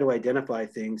and I try to identify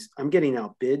things, I'm getting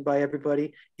outbid by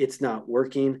everybody. It's not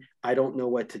working. I don't know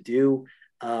what to do.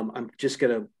 I'm just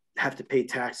going to have to pay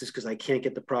taxes because I can't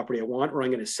get the property I want, or I'm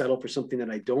going to settle for something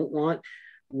that I don't want.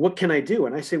 What can I do?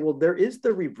 And I say, well, there is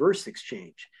the reverse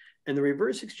exchange. And the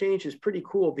reverse exchange is pretty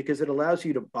cool because it allows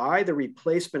you to buy the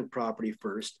replacement property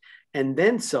first and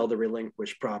then sell the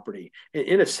relinquished property.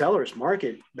 In a seller's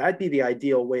market, that'd be the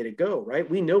ideal way to go, right?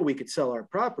 We know we could sell our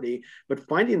property, but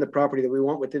finding the property that we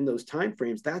want within those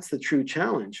timeframes, that's the true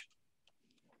challenge.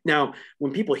 Now,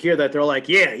 when people hear that, they're like,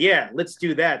 yeah, let's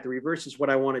do that. The reverse is what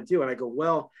I want to do. And I go,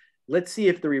 well, let's see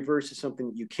if the reverse is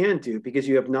something that you can do because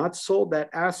you have not sold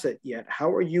that asset yet.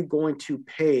 How are you going to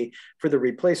pay for the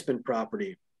replacement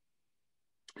property?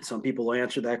 Some people will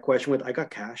answer that question with, I got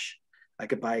cash. I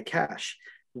could buy it cash.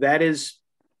 That is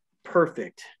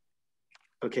perfect.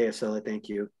 Okay, Acela, thank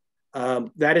you.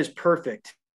 That is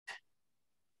perfect.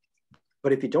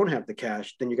 But if you don't have the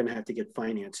cash, then you're going to have to get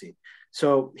financing.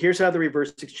 So here's how the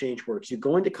reverse exchange works. You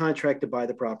go into contract to buy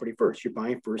the property first. You're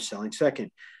buying first, selling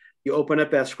second. You open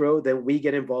up escrow, then we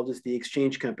get involved as the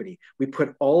exchange company. We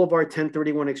put all of our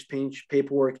 1031 exchange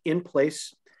paperwork in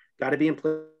place, got to be in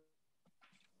place.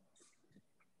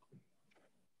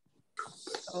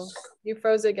 Oh, you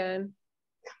froze again.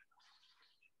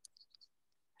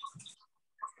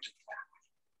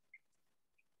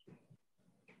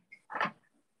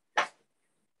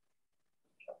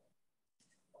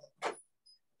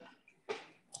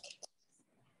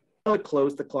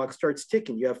 Close, the clock starts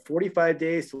ticking. You have 45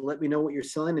 days to let me know what you're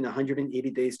selling and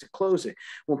 180 days to close it.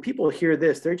 When people hear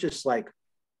this, they're just like,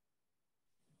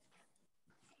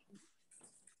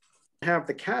 have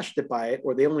the cash to buy it,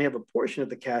 or they only have a portion of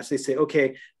the cash. They say,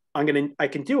 okay, I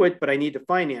can do it, but I need to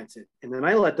finance it. And then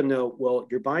I let them know, well,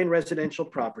 you're buying residential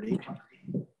property.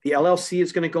 The LLC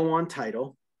is going to go on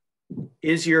title.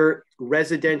 Is your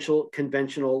residential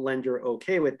conventional lender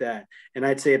okay with that? And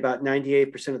I'd say about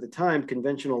 98% of the time,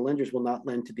 conventional lenders will not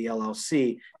lend to the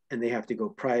LLC and they have to go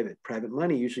private. Private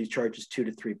money usually charges 2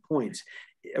 to 3 points.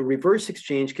 A reverse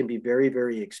exchange can be very,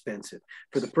 very expensive.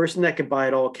 For the person that can buy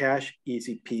it all cash,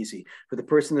 easy peasy. For the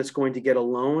person that's going to get a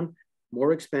loan,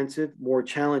 more expensive, more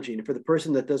challenging. And for the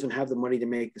person that doesn't have the money to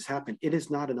make this happen, it is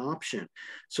not an option.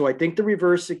 So I think the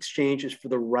reverse exchange is for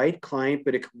the right client,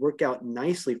 but it could work out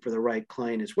nicely for the right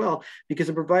client as well, because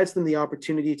it provides them the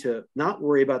opportunity to not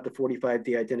worry about the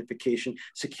 45-day identification,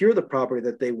 secure the property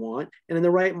that they want. And in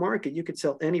the right market, you could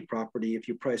sell any property if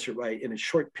you price it right in a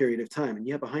short period of time. And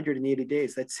you have 180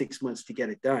 days, that's 6 months to get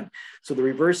it done. So the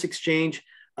reverse exchange,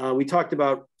 we talked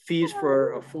about fees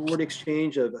for a forward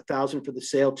exchange of $1,000 for the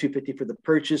sale, $250 for the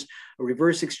purchase. A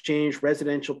reverse exchange,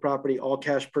 residential property, all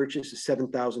cash purchase is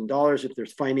 $7,000. If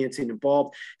there's financing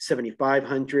involved,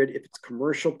 $7,500. If it's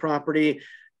commercial property,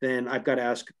 then I've got to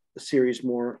ask a series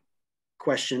more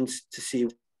questions to see.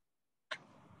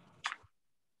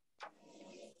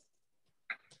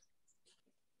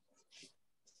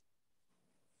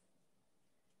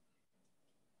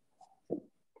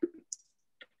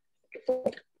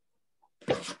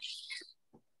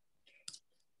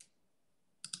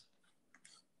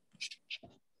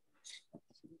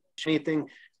 Anything?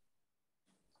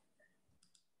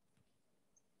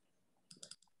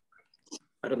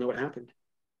 I don't know what happened.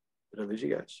 Did I lose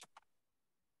you guys?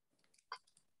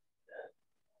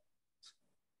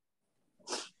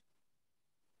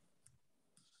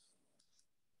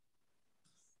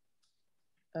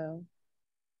 Oh,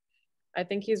 I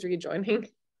think he's rejoining.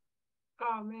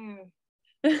 Oh man.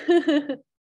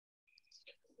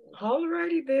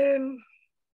 Alrighty then.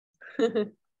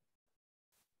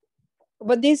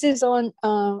 But this is on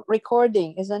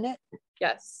recording, isn't it?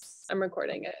 Yes, I'm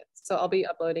recording it. So I'll be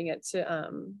uploading it to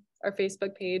our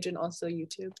Facebook page and also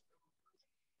YouTube.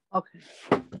 Okay.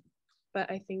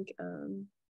 But I think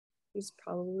he's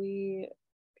probably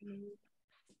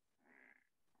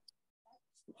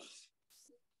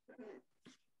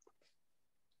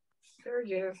There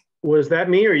he is. Was that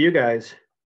me or you guys?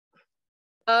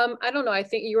 I don't know. I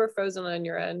think you were frozen on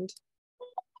your end.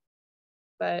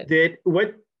 But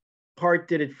part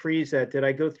did it freeze at? Did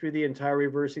I go through the entire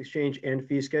reverse exchange and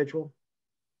fee schedule?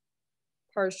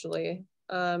 Partially.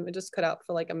 It just cut out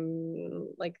for like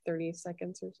 30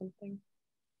 seconds or something,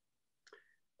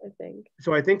 I think.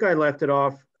 So I think I left it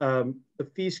off. The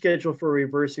fee schedule for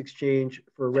reverse exchange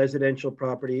for residential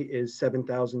property is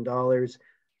 $7,000.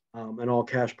 An all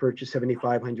cash purchase,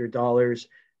 $7,500.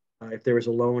 If there is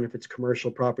a loan, if it's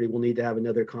commercial property, we'll need to have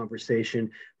another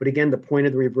conversation. But again, the point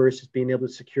of the reverse is being able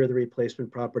to secure the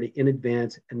replacement property in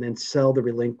advance and then sell the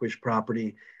relinquished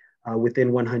property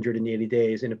within 180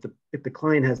 days. And if the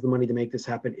client has the money to make this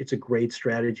happen, it's a great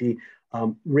strategy.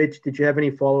 Rich, did you have any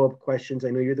follow-up questions?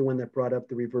 I know you're the one that brought up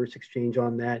the reverse exchange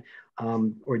on that.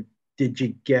 Or did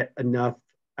you get enough?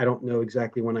 I don't know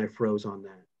exactly when I froze on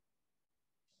that.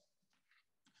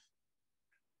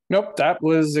 Nope, that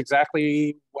was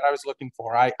exactly what I was looking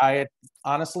for. I had,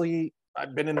 honestly,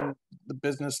 I've been in the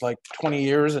business like 20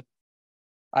 years. And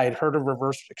I had heard of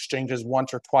reverse exchanges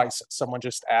once or twice. And someone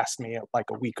just asked me like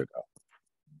a week ago.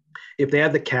 If they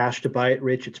have the cash to buy it,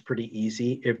 Rich, it's pretty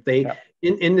easy. If they,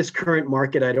 in this current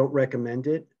market, I don't recommend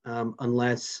it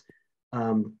unless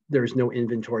there's no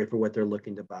inventory for what they're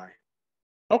looking to buy.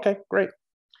 Okay, great.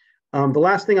 The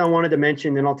last thing I wanted to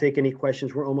mention, and I'll take any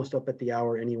questions. We're almost up at the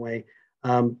hour anyway.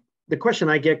 The question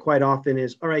I get quite often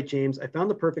is, all right, James, I found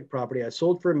the perfect property. I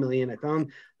sold for $1 million. I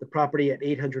found the property at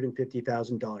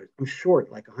 $850,000. I'm short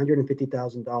like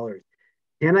 $150,000.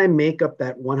 Can I make up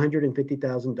that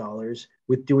 $150,000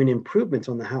 with doing improvements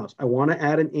on the house? I want to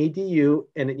add an ADU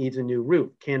and it needs a new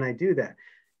roof. Can I do that?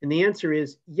 And the answer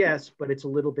is yes, but it's a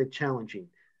little bit challenging.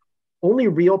 Only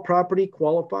real property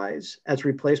qualifies as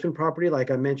replacement property,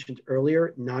 like I mentioned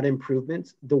earlier, not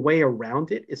improvements. The way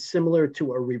around it is similar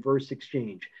to a reverse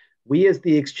exchange. We, as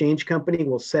the exchange company,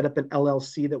 will set up an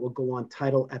LLC that will go on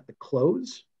title at the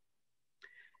close.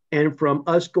 And from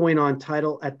us going on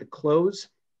title at the close,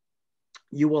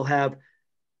 you will have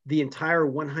the entire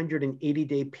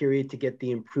 180-day period to get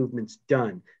the improvements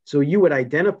done. So you would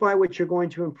identify what you're going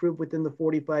to improve within the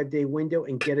 45-day window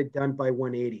and get it done by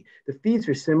 180. The fees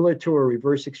are similar to a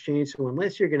reverse exchange. So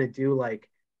unless you're going to do like,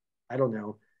 I don't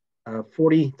know,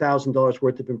 $40,000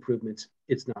 worth of improvements,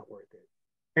 it's not worth it.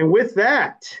 And with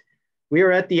that, we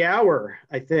are at the hour,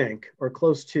 I think, or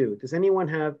close to. Does anyone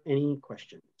have any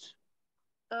questions?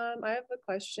 I have a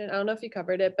question. I don't know if you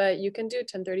covered it, but you can do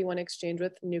 1031 exchange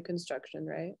with new construction,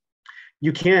 right?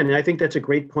 You can, and I think that's a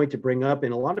great point to bring up.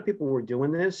 And a lot of people were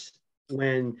doing this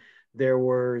when there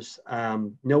was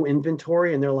no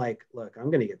inventory, and they're like, look, I'm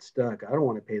going to get stuck. I don't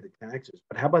want to pay the taxes.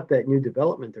 But how about that new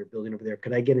development they're building over there?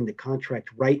 Could I get into contract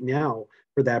right now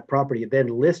for that property, then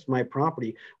list my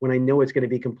property when I know it's going to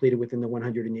be completed within the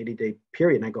 180-day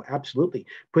period? And I go, absolutely.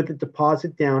 Put the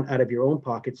deposit down out of your own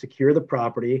pocket, secure the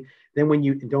property. Then when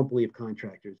you, and don't believe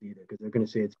contractors either, because they're going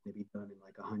to say it's going to be done in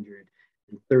like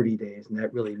 130 days, and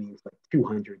that really means like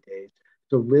 200 days.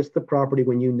 So list the property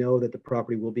when you know that the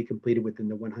property will be completed within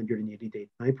the 180-day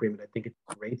time frame. And I think it's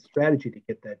a great strategy to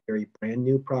get that very brand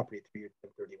new property through your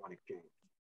 1031 exchange.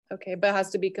 Okay, but it has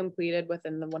to be completed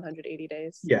within the 180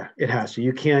 days. Yeah, it has to.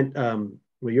 You can't,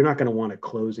 well, you're not going to want to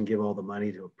close and give all the money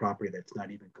to a property that's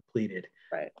not even completed.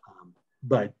 Right.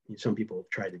 But some people have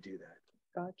tried to do that.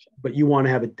 Gotcha. But you want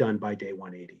to have it done by day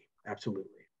 180.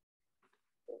 Absolutely.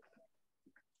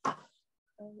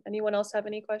 Anyone else have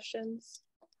any questions?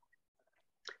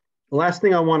 The last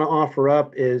thing I want to offer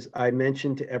up is I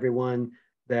mentioned to everyone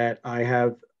that I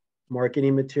have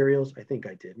marketing materials. I think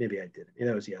I did. Maybe I didn't.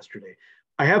 That was yesterday.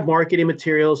 I have marketing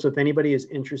materials. So if anybody is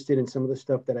interested in some of the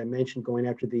stuff that I mentioned, going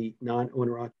after the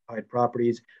non-owner occupied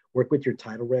properties, work with your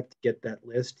title rep to get that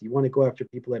list. You want to go after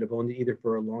people that have owned it either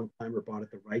for a long time or bought at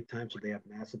the right time so they have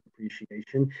massive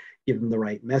appreciation. Give them the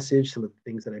right message, some of the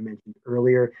things that I mentioned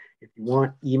earlier. If you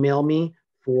want, email me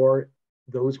for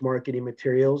those marketing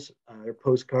materials, their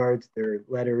postcards, their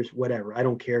letters, whatever. I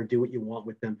don't care. Do what you want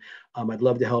with them. I'd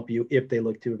love to help you if they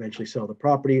look to eventually sell the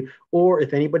property, or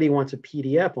if anybody wants a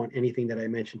PDF on anything that I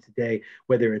mentioned today,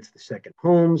 whether it's the second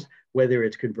homes, whether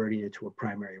it's converting it to a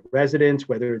primary residence,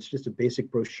 whether it's just a basic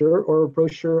brochure or a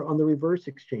brochure on the reverse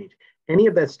exchange, any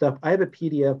of that stuff, I have a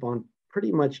PDF on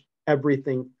pretty much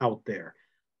everything out there.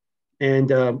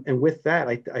 And with that,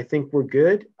 I think we're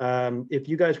good. If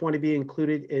you guys want to be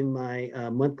included in my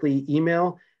monthly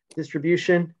email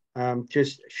distribution,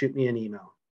 just shoot me an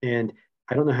email. And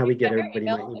I don't know how we get everybody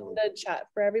my email. In the chat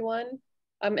for everyone.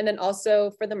 And then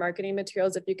also for the marketing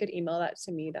materials, if you could email that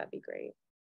to me, that'd be great.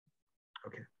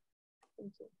 Okay.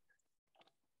 Thank you.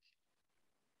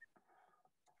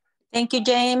 Thank you,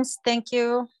 James. Thank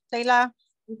you, Leila.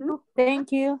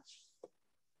 Thank you.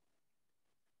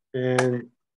 And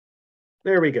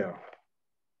there we go.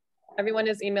 Everyone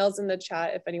has emails in the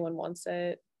chat if anyone wants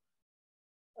it.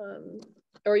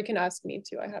 Or you can ask me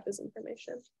too. I have his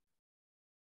information.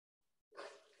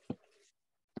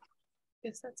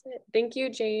 Yes, that's it. Thank you,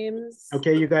 James.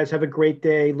 Okay, you guys have a great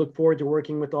day. Look forward to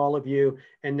working with all of you,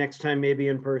 and next time maybe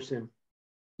in person.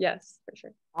 Yes, for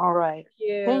sure. All right. Thank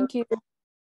you. Thank you.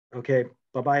 Okay,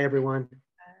 bye-bye, everyone.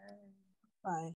 Bye.